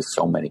several years,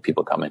 so many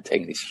people come in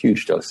taking these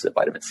huge doses of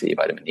vitamin C,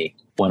 vitamin E.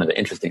 One of the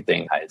interesting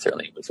things, I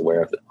certainly was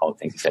aware of all the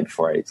things you said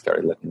before I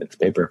started looking at this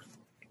paper.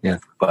 Yeah.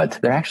 But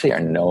there actually are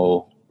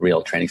no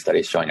real training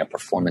studies showing a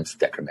performance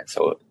decrement.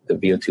 So the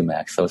VO2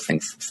 max, those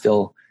things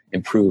still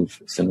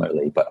improve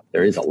similarly, but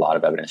there is a lot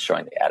of evidence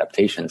showing the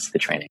adaptations to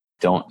training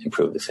don't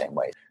improve the same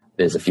way.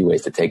 There's a few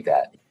ways to take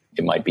that.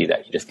 It might be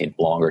that you just need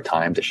longer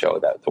time to show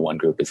that the one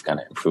group is going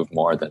to improve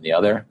more than the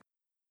other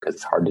because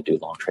it's hard to do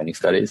long training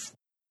studies.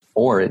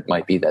 Or it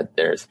might be that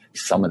there's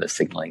some of the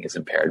signaling is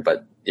impaired,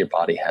 but your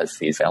body has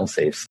these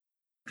fail-safes.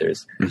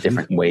 There's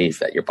different ways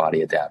that your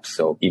body adapts.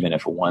 So even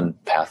if one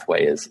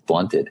pathway is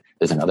blunted,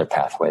 there's another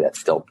pathway that's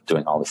still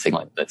doing all the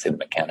signaling. Let's say the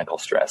mechanical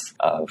stress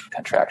of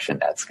contraction,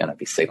 that's going to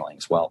be signaling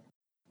as well.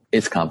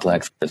 It's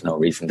complex. There's no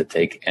reason to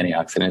take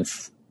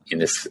antioxidants in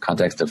this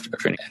context of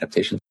training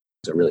adaptations,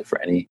 or really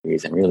for any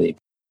reason, really.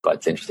 But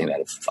it's interesting that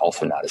it's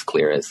also not as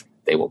clear as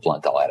they will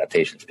blunt all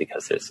adaptations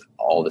because there's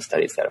all the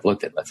studies that have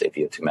looked at, let's say,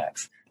 VO2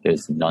 max.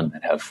 There's none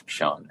that have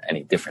shown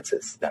any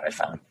differences that I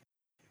found.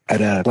 At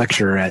a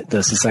lecture at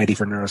the Society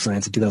for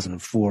Neuroscience in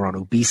 2004 on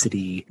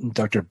obesity,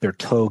 Dr.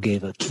 Berthaud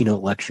gave a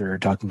keynote lecture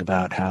talking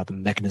about how the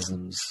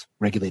mechanisms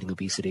regulating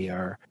obesity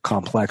are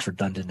complex,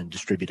 redundant, and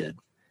distributed.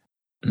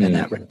 And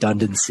that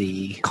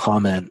redundancy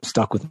comment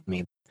stuck with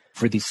me.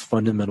 For these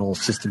fundamental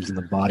systems in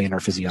the body and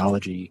our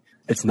physiology,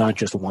 it's not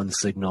just one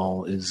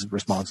signal is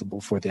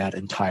responsible for that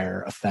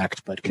entire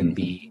effect, but can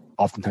be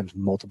oftentimes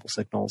multiple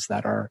signals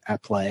that are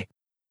at play.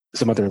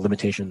 Some other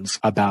limitations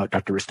about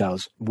Dr.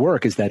 Ristow's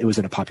work is that it was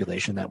in a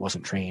population that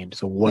wasn't trained.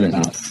 So what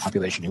about the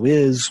population who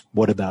is?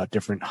 What about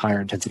different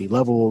higher intensity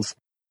levels?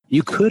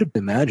 You could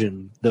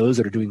imagine those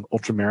that are doing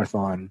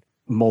ultramarathon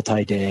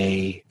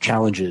multi-day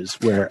challenges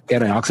where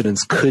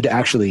antioxidants could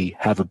actually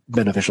have a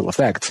beneficial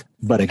effect.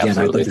 But again,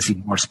 Absolutely. I'd like to see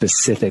more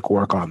specific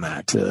work on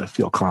that to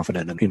feel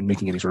confident in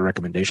making any sort of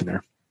recommendation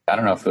there. I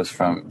don't know if it was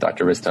from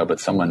Dr. Ristow, but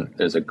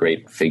there's a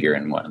great figure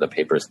in one of the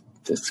papers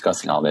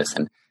discussing all this.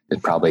 And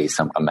there's probably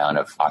some amount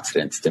of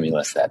oxidant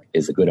stimulus that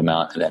is a good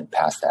amount. And then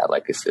past that,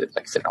 like I said,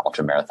 an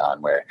ultra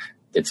marathon where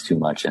it's too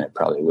much and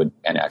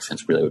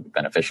antioxidants really would be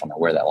beneficial. Now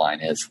where that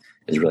line is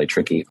really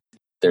tricky.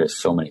 There's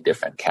so many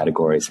different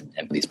categories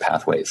and these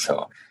pathways.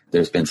 So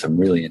there's been some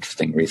really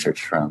interesting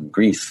research from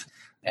Greece,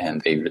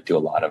 and they do a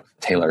lot of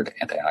tailored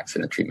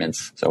antioxidant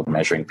treatments. So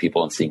measuring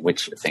people and seeing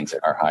which things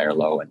are high or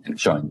low and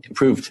showing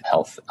improved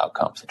health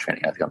outcomes and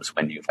training outcomes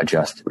when you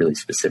adjust really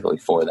specifically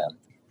for them.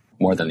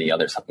 More than the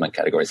other supplement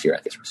categories here,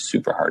 I think it's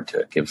super hard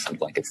to give some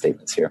blanket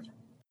statements here.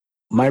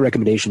 My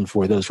recommendation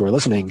for those who are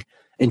listening,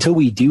 until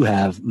we do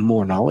have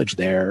more knowledge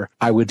there,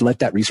 I would let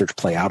that research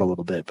play out a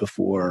little bit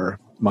before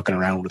mucking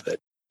around with it.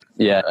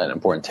 Yeah, an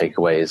important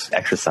takeaway is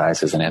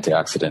exercise is an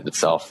antioxidant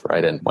itself,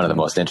 right? And one of the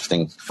most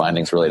interesting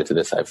findings related to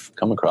this I've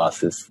come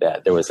across is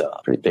that there was a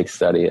pretty big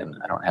study, and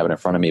I don't have it in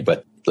front of me,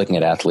 but looking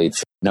at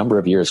athletes, number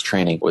of years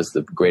training was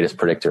the greatest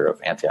predictor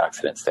of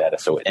antioxidant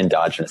status. So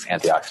endogenous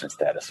antioxidant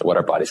status. So what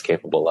our body's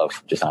capable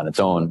of just on its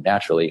own,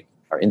 naturally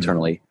or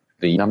internally,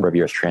 the number of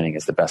years training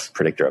is the best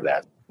predictor of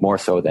that. More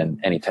so than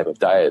any type of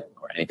diet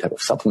or any type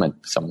of supplement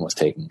someone was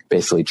taking.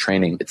 Basically,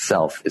 training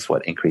itself is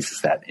what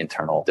increases that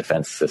internal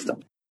defense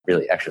system.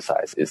 Really,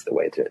 exercise is the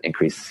way to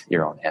increase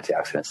your own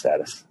antioxidant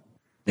status.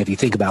 If you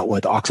think about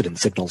what the oxidant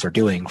signals are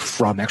doing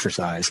from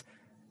exercise,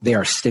 they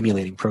are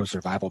stimulating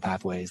pro-survival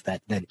pathways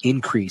that then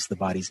increase the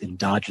body's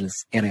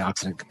endogenous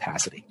antioxidant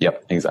capacity.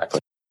 Yep, exactly.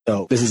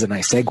 So this is a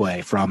nice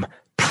segue from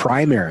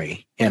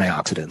primary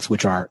antioxidants,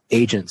 which are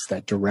agents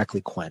that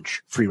directly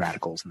quench free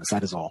radicals in the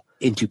cytosol,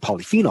 into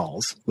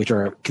polyphenols, which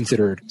are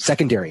considered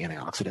secondary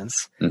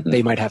antioxidants.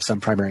 They might have some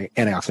primary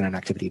antioxidant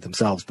activity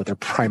themselves, but they're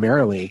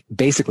primarily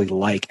basically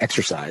like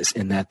exercise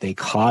in that they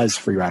cause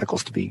free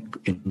radicals to be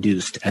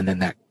induced, and then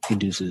that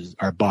induces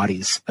our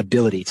body's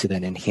ability to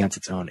then enhance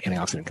its own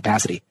antioxidant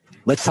capacity.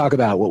 Let's talk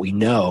about what we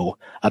know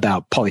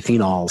about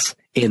polyphenols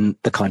in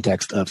the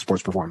context of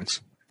sports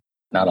performance.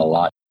 Not a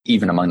lot.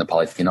 Even among the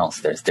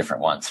polyphenols, there's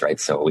different ones, right?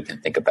 So we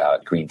can think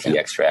about green tea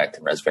extract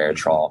and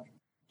resveratrol.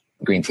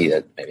 Green tea,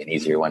 that maybe an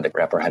easier one to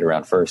wrap our head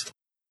around first.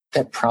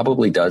 That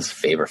probably does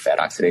favor fat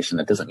oxidation.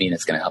 That doesn't mean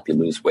it's going to help you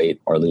lose weight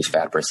or lose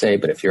fat per se,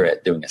 but if you're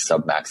doing a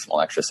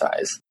submaximal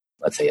exercise,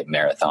 let's say a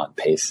marathon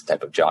pace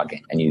type of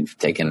jogging, and you've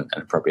taken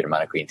an appropriate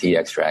amount of green tea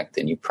extract,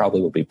 then you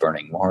probably will be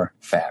burning more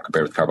fat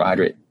compared with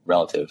carbohydrate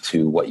relative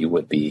to what you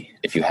would be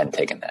if you hadn't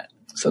taken that.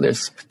 So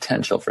there's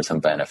potential for some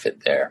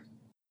benefit there.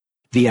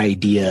 The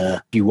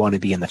idea you want to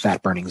be in the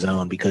fat burning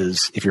zone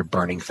because if you're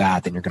burning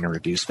fat, then you're going to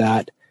reduce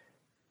fat.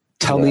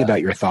 Tell me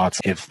about your thoughts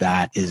if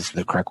that is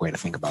the correct way to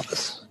think about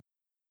this.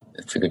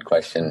 It's a good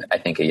question. I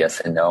think a yes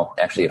and no.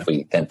 Actually, if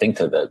we then think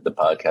to the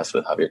podcast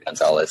with Javier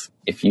Gonzalez,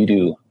 if you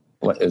do,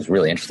 what was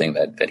really interesting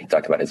that he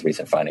talked about his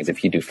recent findings,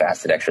 if you do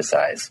fasted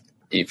exercise,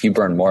 if you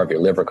burn more of your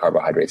liver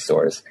carbohydrate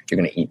stores, you're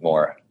going to eat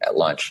more at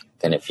lunch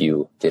than if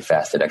you did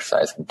fasted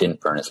exercise and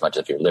didn't burn as much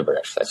of your liver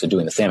exercise. So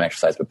doing the same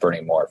exercise but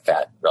burning more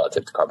fat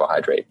relative to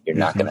carbohydrate, you're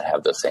not going to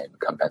have those same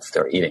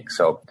compensatory eating.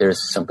 So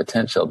there's some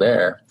potential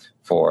there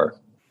for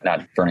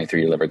not burning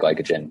through your liver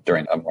glycogen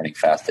during a morning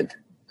fasted,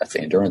 let's say,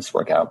 endurance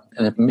workout.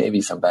 And there may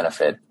be some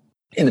benefit.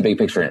 In the big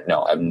picture,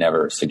 no, I've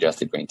never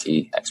suggested green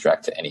tea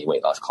extract to any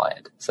weight loss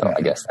client. So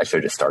I guess I should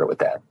have just started with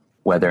that.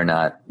 Whether or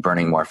not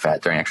burning more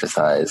fat during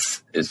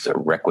exercise is a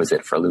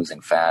requisite for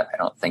losing fat, I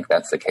don't think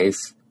that's the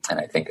case. And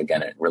I think,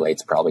 again, it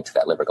relates probably to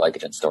that liver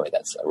glycogen story.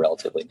 That's a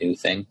relatively new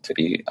thing to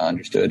be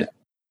understood.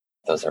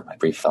 Those are my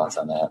brief thoughts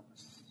on that.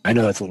 I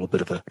know that's a little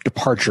bit of a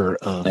departure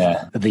of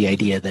the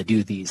idea that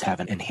do these have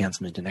an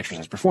enhancement in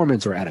exercise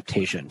performance or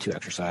adaptation to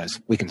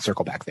exercise. We can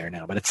circle back there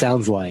now, but it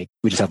sounds like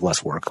we just have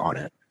less work on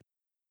it.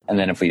 And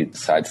then if we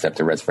sidestep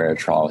to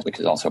resveratrol, which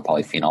is also a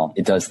polyphenol,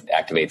 it does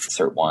activate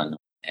SIRT1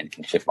 and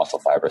can shift muscle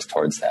fibers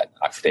towards that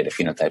oxidative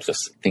phenotype. So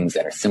things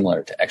that are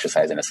similar to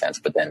exercise in a sense,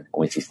 but then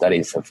when we see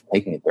studies of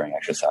taking it during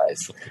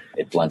exercise,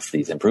 it blunts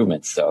these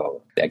improvements.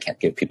 So I can't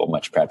give people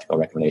much practical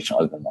recommendation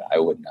other than that I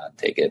would not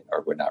take it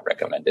or would not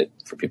recommend it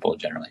for people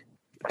generally.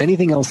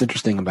 Anything else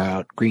interesting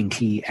about green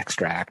tea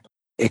extract?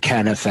 It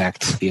can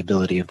affect the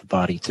ability of the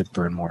body to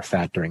burn more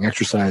fat during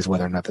exercise.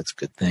 Whether or not that's a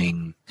good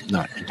thing,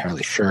 not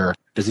entirely sure.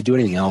 Does it do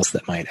anything else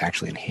that might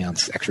actually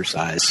enhance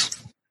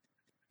exercise?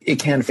 It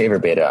can favor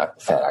beta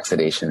fat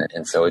oxidation.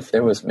 And so if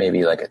there was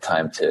maybe like a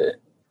time to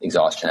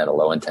exhaustion at a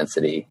low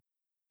intensity,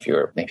 if you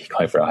were maybe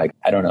going for a hike,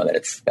 I don't know that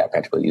it's that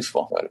practically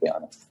useful, to be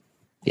honest.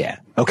 Yeah.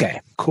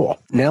 Okay, cool.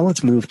 Now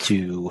let's move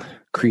to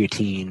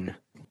creatine.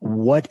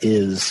 What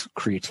is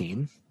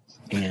creatine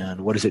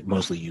and what is it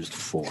mostly used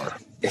for?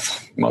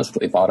 It's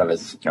mostly thought of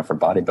as, for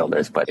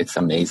bodybuilders, but it's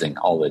amazing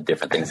all the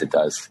different things it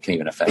does. It can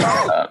even affect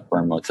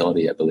sperm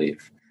motility, I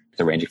believe.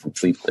 So ranging from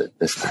sleep to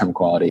the sperm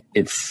quality.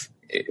 It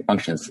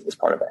functions as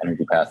part of an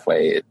energy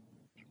pathway.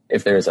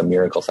 If there's a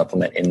miracle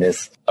supplement in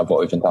this of what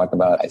we've been talking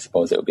about, I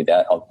suppose it would be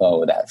that.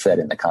 Although that said,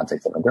 in the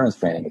context of endurance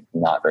training, it's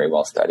not very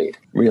well studied.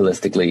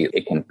 Realistically,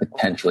 it can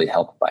potentially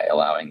help by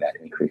allowing that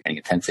increased training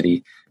intensity.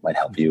 It might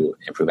help you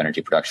improve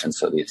energy production.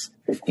 So these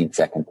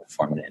 15-second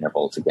performance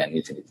intervals, again,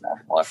 using these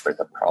maximal efforts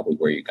are probably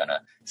where you're going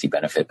to see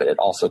benefit. But it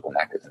also can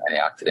act as an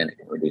antioxidant. It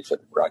can reduce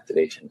liver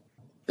oxidation.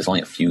 There's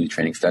only a few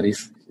training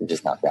studies. There's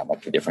just not that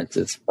much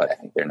differences. But I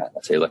think they're not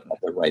necessarily looking at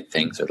the right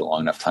things at a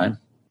long enough time.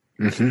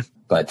 Mm-hmm.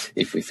 But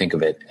if we think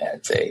of it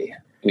as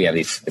we have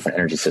these different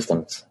energy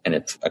systems, and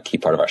it's a key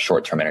part of our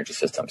short-term energy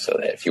system. So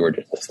that if you were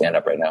just to stand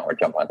up right now or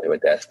jump onto a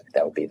desk,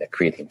 that would be the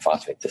creatine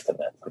phosphate system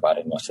that's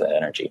providing most of that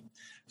energy.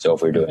 So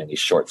if we're doing these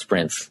short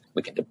sprints,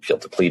 we can feel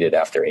depleted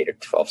after 8 or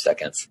 12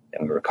 seconds,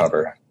 and we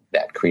recover.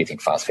 That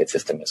creatine phosphate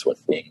system is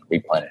what's being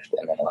replenished,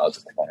 and then allows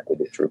us to kind of do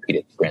these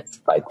repeated sprints.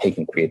 By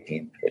taking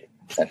creatine, it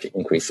essentially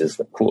increases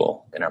the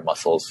pool in our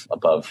muscles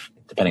above.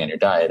 Depending on your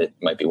diet, it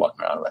might be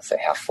walking around, let's say,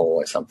 half full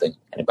or something.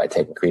 And by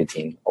taking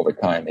creatine over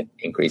time, it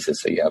increases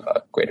so you have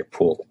a greater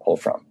pool to pull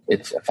from.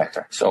 Its effects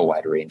are so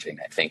wide-ranging.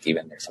 I think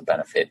even there's some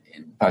benefit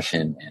in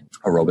concussion and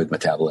aerobic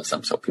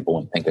metabolism. So people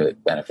wouldn't think of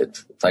it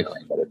benefits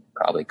cycling, but it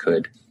probably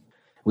could.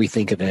 We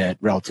think of it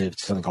relative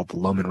to something called the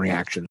Lohman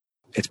reaction.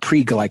 It's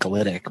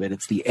pre-glycolytic, but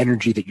it's the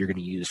energy that you're going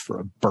to use for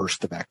a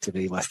burst of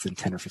activity less than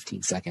 10 or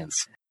 15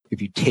 seconds.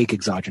 If you take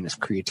exogenous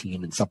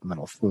creatine in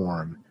supplemental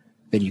form,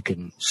 then you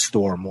can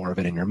store more of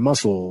it in your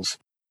muscles.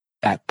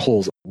 That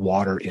pulls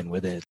water in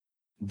with it.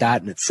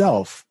 That in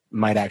itself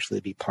might actually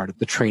be part of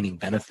the training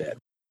benefit.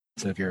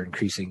 So if you're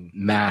increasing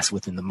mass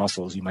within the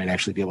muscles, you might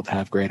actually be able to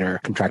have greater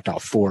contractile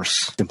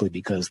force simply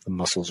because the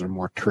muscles are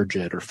more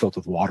turgid or filled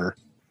with water.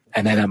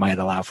 And then that might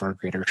allow for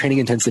greater training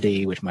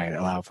intensity, which might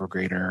allow for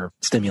greater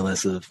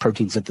stimulus of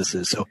protein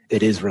synthesis. So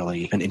it is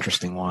really an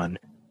interesting one.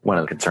 One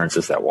of the concerns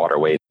is that water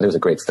weight. There's a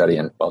great study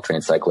in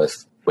well-trained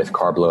cyclists with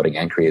carb loading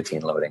and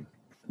creatine loading.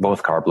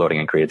 Both carb loading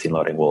and creatine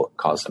loading will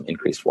cause some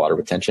increased water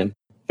retention,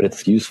 but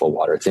it's useful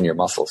water. It's in your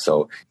muscles.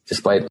 So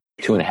despite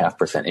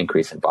 2.5%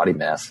 increase in body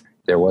mass,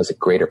 there was a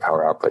greater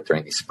power output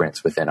during these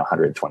sprints within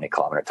 120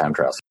 kilometer time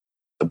trials.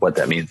 So what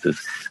that means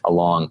is a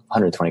long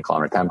 120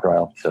 kilometer time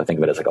trial. So think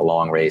of it as like a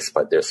long race,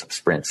 but there's some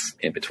sprints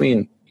in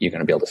between. You're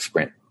going to be able to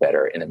sprint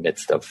better in the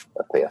midst of,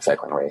 let's say, a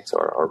cycling race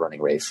or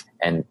running race.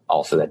 And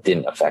also that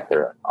didn't affect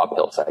their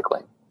uphill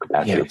cycling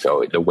capacity. Yeah.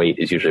 So the weight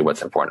is usually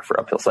what's important for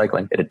uphill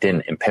cycling. It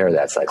didn't impair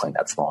that cycling,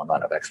 that small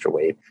amount of extra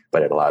weight,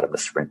 but it allowed them to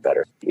sprint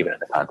better. Even in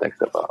the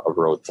context of a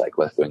road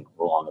cyclist doing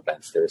long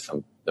events, there's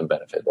some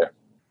benefit there.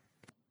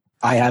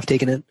 I have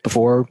taken it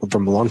before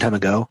from a long time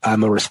ago.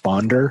 I'm a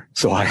responder,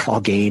 so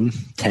I'll gain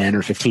 10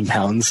 or 15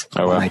 pounds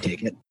when I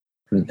take it.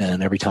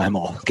 And every time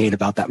I'll gain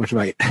about that much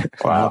weight.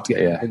 Wow. I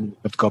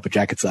have to go up a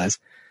jacket size.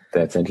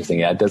 That's interesting.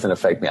 Yeah, it doesn't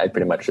affect me. I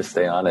pretty much just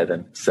stay on it,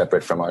 and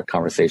separate from our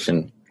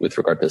conversation with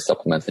regard to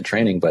supplements and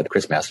training. But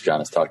Chris Masterjohn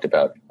has talked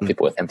about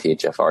people with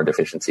MTHFR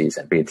deficiencies,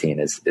 and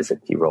creatine is a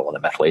key role in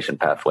the methylation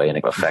pathway, and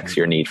it affects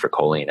your need for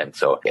choline. And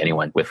so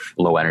anyone with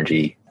low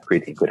energy,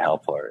 creatine could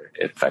help, or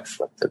it affects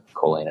the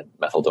choline and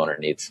methyl donor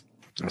needs.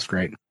 That's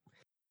great.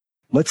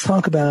 Let's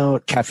talk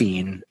about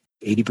caffeine.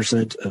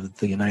 80% of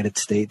the United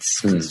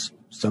States uses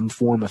some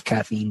form of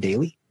caffeine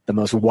daily. The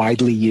most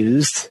widely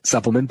used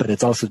supplement, but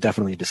it's also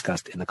definitely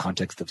discussed in the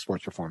context of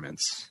sports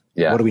performance.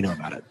 Yeah. What do we know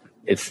about it?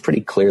 It's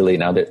pretty clearly,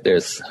 now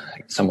there's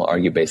some will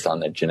argue based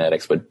on the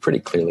genetics, but pretty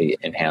clearly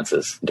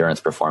enhances endurance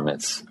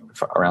performance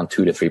for around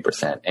 2 to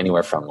 3%,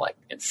 anywhere from like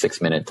in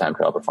 6-minute time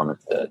trial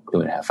performance to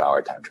 2.5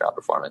 hour time trial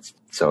performance.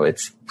 So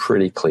it's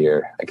pretty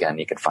clear. Again,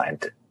 you can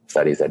find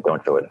studies that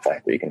don't show an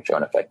effect, or you can show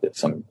an effect that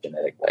some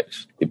genetic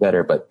types do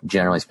better. But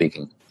generally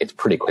speaking, it's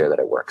pretty clear that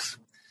it works.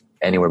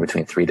 Anywhere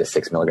between 3 to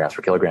 6 milligrams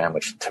per kilogram,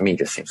 which to me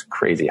just seems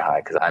crazy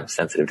high because I'm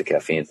sensitive to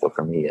caffeine. So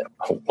for me,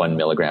 1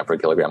 milligram per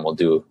kilogram will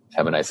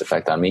have a nice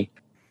effect on me.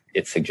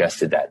 It's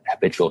suggested that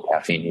habitual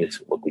caffeine use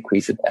will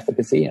decrease its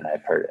efficacy. And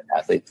I've heard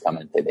athletes come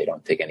and say they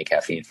don't take any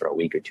caffeine for a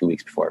week or 2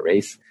 weeks before a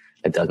race.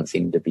 That doesn't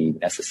seem to be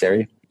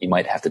necessary. You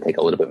might have to take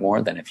a little bit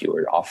more than if you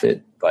were off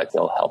it, but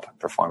they'll help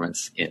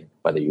performance in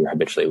whether you're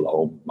habitually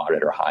low,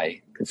 moderate, or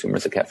high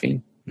consumers of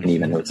caffeine. And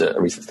even there was a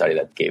recent study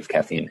that gave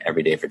caffeine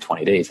every day for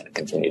 20 days and it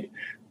continued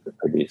to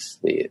produce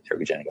the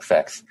ergogenic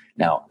effects.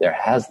 Now, there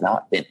has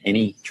not been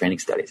any training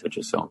studies, which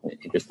is so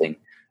interesting.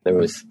 There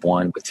was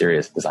one with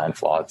serious design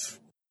flaws.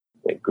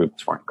 The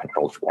groups weren't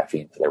controlled for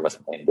caffeine, so there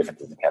wasn't any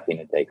differences in caffeine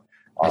intake.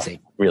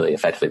 Really,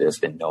 effectively, there's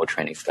been no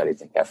training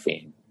studies in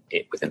caffeine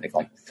within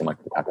similar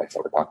to the context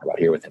that we're talking about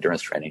here with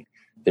endurance training,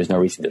 there's no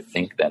reason to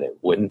think that it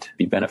wouldn't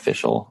be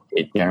beneficial.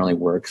 It generally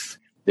works.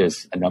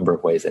 There's a number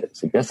of ways that it's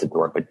suggested to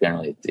work, but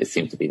generally it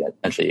seems to be that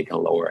essentially you can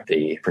lower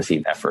the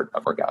perceived effort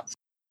of workouts.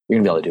 You're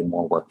going to be able to do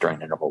more work during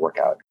an interval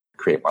workout,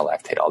 create more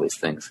lactate, all these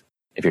things.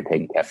 If you're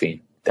taking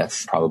caffeine,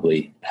 that's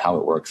probably how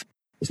it works.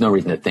 There's no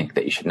reason to think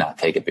that you should not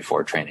take it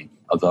before training,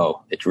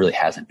 although it really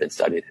hasn't been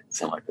studied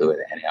similar to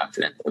the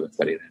antioxidants that have been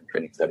studied in a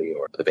training study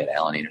or the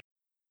beta-alanine.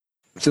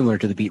 Similar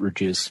to the beetroot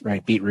juice,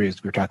 right?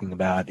 Beetroot, we were talking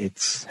about,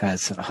 it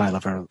has a high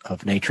level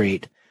of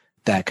nitrate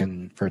that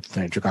converts to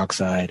nitric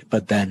oxide.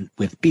 But then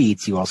with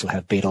beets, you also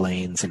have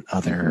betalains and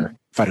other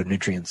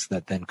phytonutrients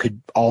that then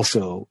could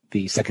also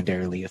be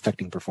secondarily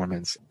affecting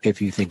performance.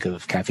 If you think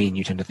of caffeine,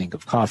 you tend to think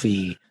of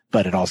coffee,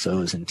 but it also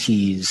is in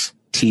teas.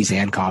 Teas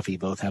and coffee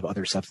both have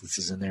other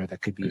substances in there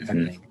that could be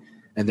affecting.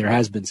 And there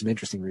has been some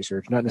interesting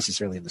research, not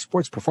necessarily in the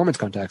sports performance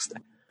context,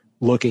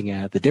 looking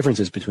at the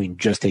differences between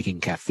just taking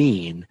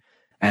caffeine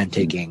and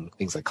taking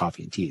things like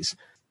coffee and teas.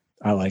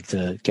 I like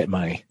to get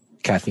my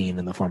caffeine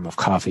in the form of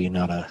coffee,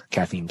 not a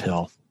caffeine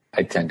pill.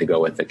 I tend to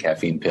go with the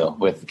caffeine pill,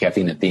 with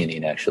caffeine and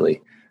theanine,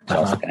 actually. It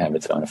also can have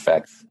its own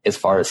effects. As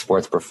far as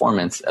sports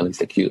performance, at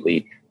least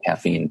acutely,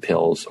 caffeine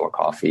pills or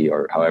coffee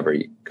or however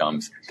it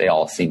comes, they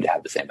all seem to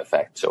have the same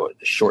effect. So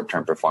the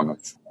short-term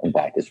performance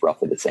impact is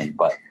roughly the same,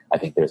 but I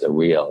think there's a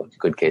real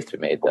good case to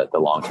be made that the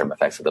long-term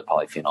effects of the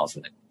polyphenols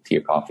in the tea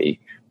or coffee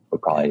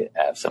would probably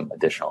have some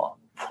additional,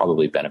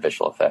 probably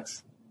beneficial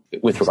effects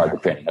with regard to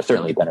training.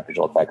 Certainly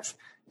beneficial effects,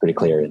 pretty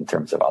clear in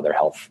terms of other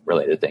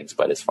health-related things,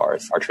 but as far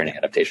as our training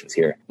adaptations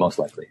here, most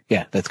likely.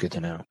 Yeah, that's good to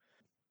know.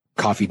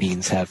 Coffee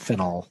beans have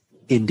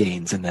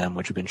phenylindanes in them,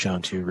 which have been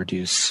shown to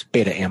reduce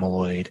beta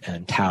amyloid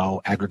and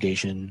tau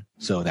aggregation.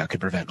 So that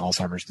could prevent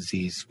Alzheimer's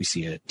disease. We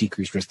see a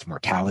decreased risk of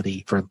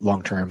mortality for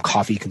long-term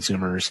coffee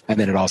consumers. And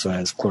then it also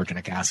has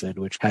chlorogenic acid,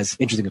 which has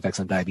interesting effects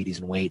on diabetes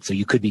and weight. So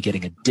you could be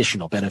getting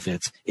additional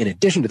benefits in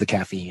addition to the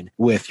caffeine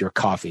with your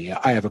coffee.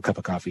 I have a cup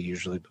of coffee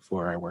usually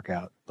before I work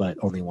out, but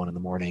only one in the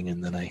morning,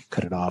 and then I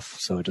cut it off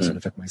so it doesn't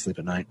affect my sleep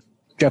at night.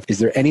 Jeff, is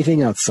there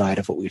anything outside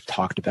of what we've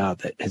talked about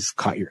that has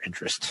caught your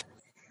interest?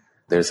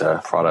 There's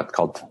a product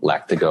called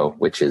Lactigo,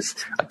 which is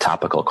a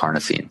topical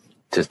carnosine.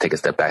 Just take a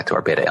step back to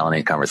our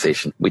beta-alanine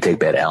conversation. We take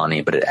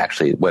beta-alanine, but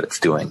what it's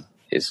doing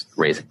is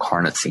raising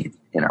carnosine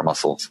in our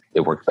muscles.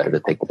 It works better to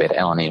take the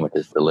beta-alanine, which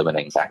is the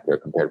limiting factor,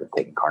 compared with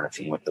taking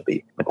carnosine, which will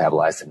be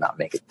metabolized and not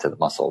make it to the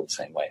muscle the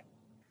same way.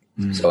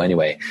 So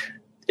anyway,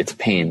 it's a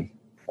pain.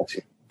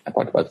 I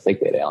talked about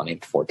take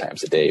beta-alanine 4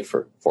 times a day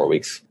for 4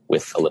 weeks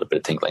with a little bit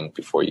of tinkling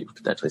before you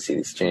potentially see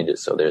these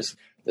changes. So there's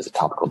a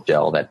topical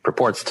gel that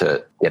purports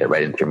to get it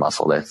right into your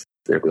muscle.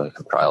 They're doing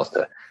some trials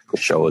to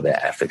show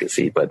the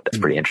efficacy, but that's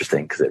pretty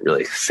interesting because it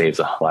really saves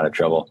a lot of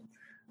trouble.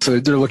 So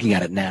they're looking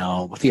at it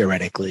now.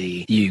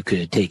 Theoretically, you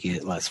could take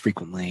it less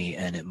frequently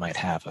and it might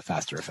have a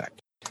faster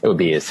effect. It would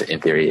be,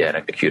 in theory, an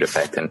acute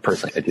effect. And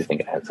personally, I do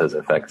think it has those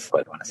effects,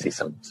 but I want to see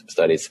some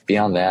studies.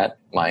 Beyond that,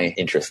 my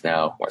interest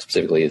now, more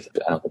specifically, is,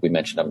 I don't think we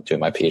mentioned, I'm doing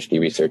my PhD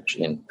research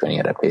in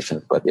training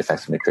adaptations, but the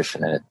effects of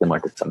nutrition, and it's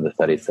similar to some of the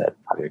studies that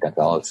Javier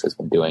Gonzalez has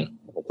been doing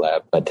in the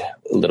lab, but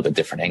a little bit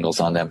different angles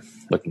on them,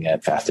 looking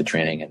at fasted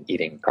training and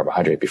eating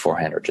carbohydrate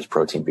beforehand or just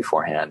protein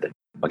beforehand. And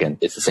again,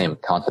 it's the same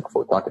concept of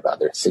what we talked about.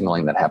 There's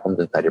signaling that happens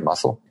inside your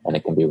muscle, and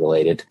it can be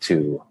related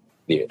to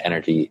the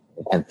energy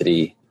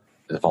intensity,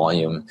 the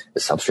volume, the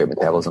substrate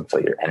metabolism, so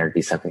your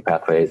energy sensing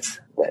pathways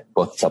that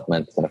both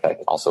supplements can affect,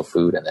 and also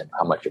food, and then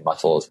how much your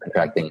muscle is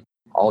contracting.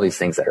 All these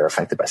things that are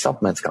affected by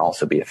supplements can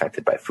also be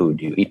affected by food.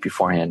 Do you eat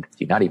beforehand? Do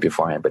you not eat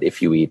beforehand? But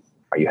if you eat,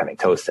 are you having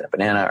toast and a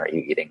banana? Are you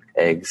eating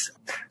eggs?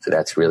 So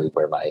that's really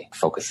where my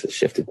focus is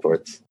shifted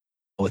towards.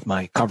 With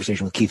my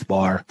conversation with Keith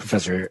Barr,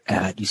 professor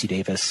at UC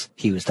Davis,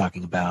 he was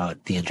talking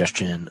about the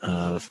ingestion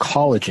of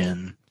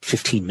collagen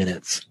 15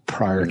 minutes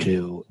prior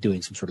to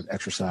doing some sort of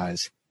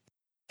exercise,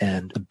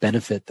 and the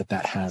benefit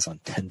that has on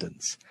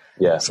tendons.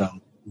 Yeah. So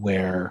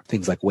where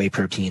things like whey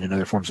protein and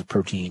other forms of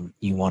protein,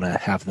 you want to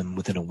have them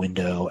within a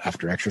window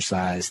after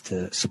exercise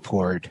to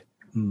support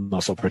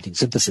muscle protein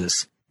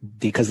synthesis,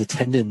 because the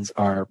tendons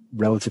are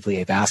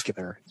relatively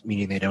avascular,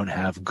 meaning they don't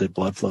have good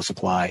blood flow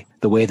supply.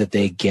 The way that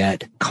they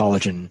get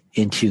collagen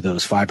into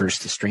those fibers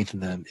to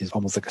strengthen them is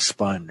almost like a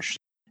sponge.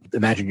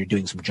 Imagine you're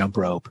doing some jump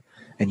rope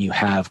and you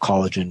have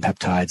collagen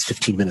peptides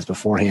 15 minutes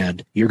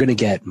beforehand. You're going to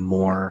get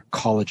more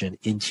collagen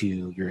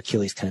into your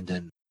Achilles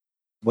tendon.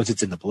 Once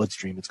it's in the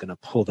bloodstream, it's going to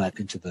pull that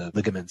into the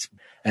ligaments,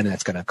 and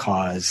that's going to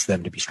cause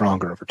them to be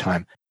stronger over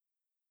time.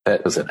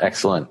 That was an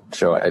excellent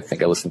show. I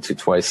think I listened to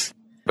twice,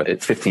 but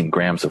it's 15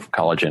 grams of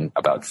collagen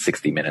about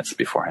 60 minutes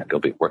beforehand.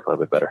 It'll work a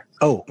little bit better.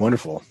 Oh,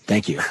 wonderful.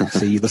 Thank you.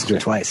 So you listened to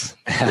it twice.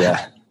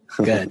 Yeah.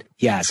 Good.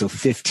 Yeah. So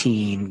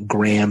 15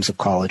 grams of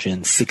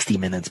collagen, 60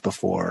 minutes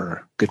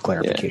before. Good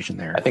clarification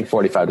there. I think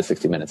 45 to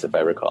 60 minutes, if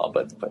I recall,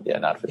 but yeah,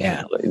 not 15.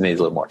 Yeah. It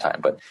needs a little more time.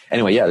 But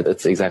anyway, yeah,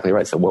 that's exactly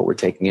right. So what we're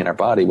taking in our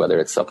body, whether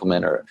it's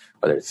supplement or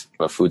whether it's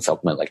a food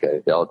supplement like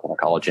a gelatin or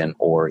collagen,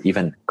 or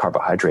even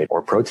carbohydrate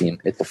or protein,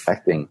 it's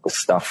affecting the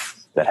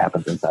stuff that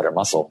happens inside our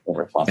muscle in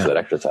response to that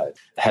exercise.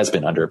 It has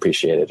been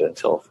underappreciated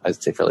until,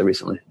 I'd say, fairly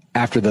recently.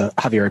 After the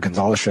Javier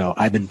Gonzalez show,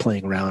 I've been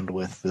playing around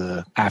with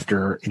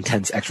after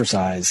intense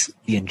exercise,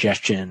 the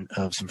ingestion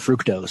of some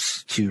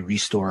fructose to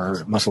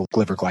restore muscle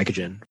liver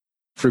glycogen.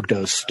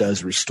 Fructose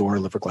does restore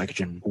liver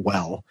glycogen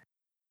well.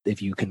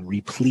 If you can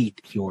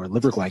replete your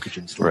liver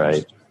glycogen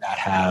stores that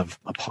have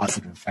a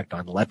positive effect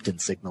on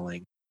leptin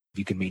signaling, if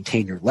you can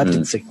maintain your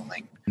leptin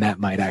signaling, and that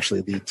might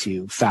actually lead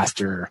to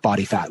faster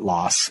body fat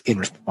loss in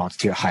response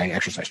to high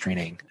exercise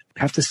training.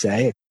 I have to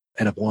say,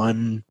 and I've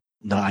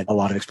not a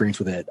lot of experience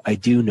with it, I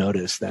do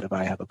notice that if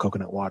I have a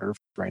coconut water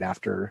right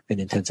after an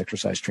intense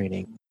exercise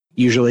training,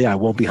 usually I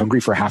won't be hungry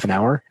for half an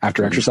hour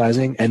after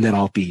exercising, and then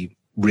I'll be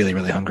really,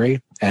 really hungry.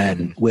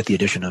 And with the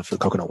addition of the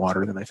coconut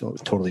water, then I feel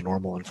totally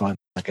normal and fun.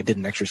 Like I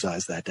didn't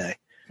exercise that day.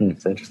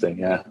 It's interesting.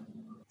 Yeah.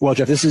 Well,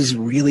 Jeff, this is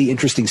really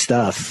interesting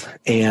stuff.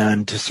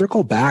 And to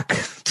circle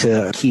back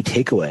to a key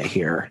takeaway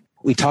here,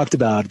 we talked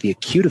about the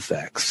acute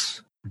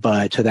effects,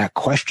 but to that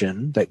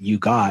question that you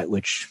got,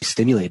 which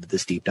stimulated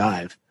this deep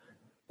dive,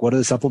 what are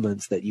the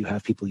supplements that you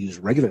have people use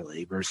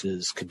regularly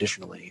versus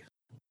conditionally?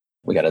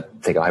 We got to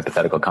take a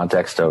hypothetical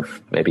context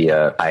of maybe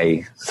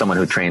someone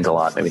who trains a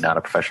lot, maybe not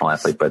a professional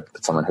athlete, but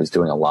someone who's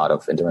doing a lot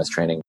of endurance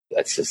training.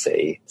 Let's just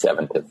say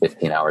 7 to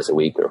 15 hours a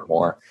week or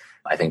more.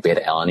 I think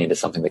beta-alanine is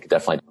something they could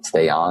definitely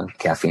stay on.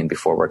 Caffeine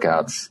before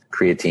workouts,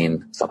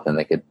 creatine, something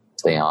they could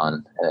stay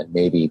on, and then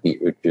maybe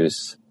beetroot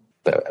juice.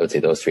 But I would say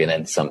those three, and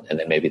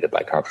then maybe the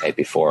bicarbonate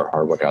before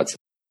hard workouts.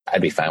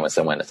 I'd be fine with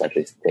someone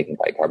essentially taking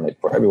bicarbonate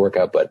before every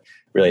workout, but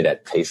really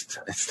that taste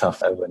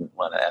stuff, I wouldn't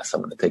want to ask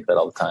someone to take that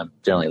all the time.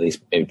 Generally, at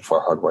least maybe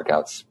before hard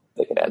workouts,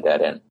 they could add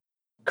that in.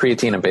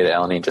 Creatine and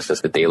beta-alanine just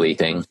as the daily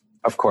thing.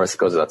 Of course, it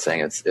goes without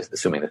saying, it's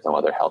assuming there's no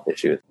other health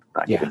issues,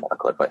 not giving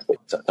medical advice, but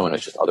someone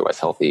who's just otherwise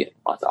healthy and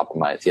wants to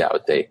optimize. Yeah, I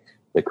would say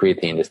the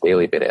creatine just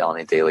daily,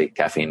 beta-alanine daily,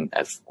 caffeine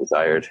as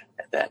desired.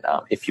 And then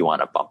if you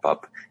want to bump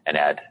up and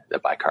add the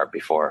bicarb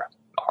before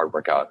a hard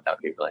workout, that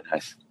would be really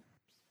nice.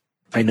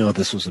 I know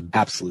this was an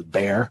absolute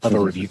bear of a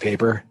review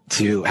paper.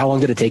 How long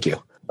did it take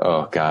you?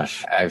 Oh,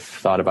 gosh. I've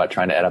thought about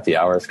trying to add up the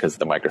hours because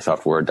the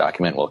Microsoft Word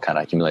document will kind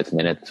of accumulate the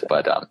minutes,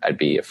 but I'd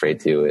be afraid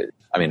to.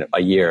 I mean,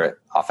 a year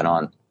off and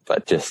on,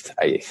 but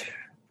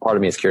part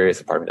of me is curious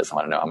and part of me doesn't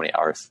want to know how many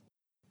hours.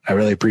 I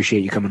really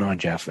appreciate you coming on,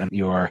 Jeff, and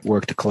your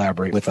work to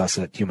collaborate with us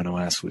at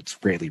humanOS. It's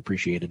greatly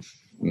appreciated.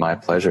 My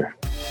pleasure.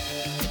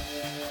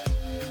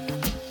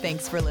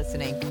 Thanks for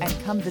listening,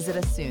 and come visit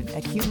us soon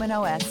at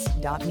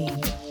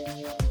humanos.me.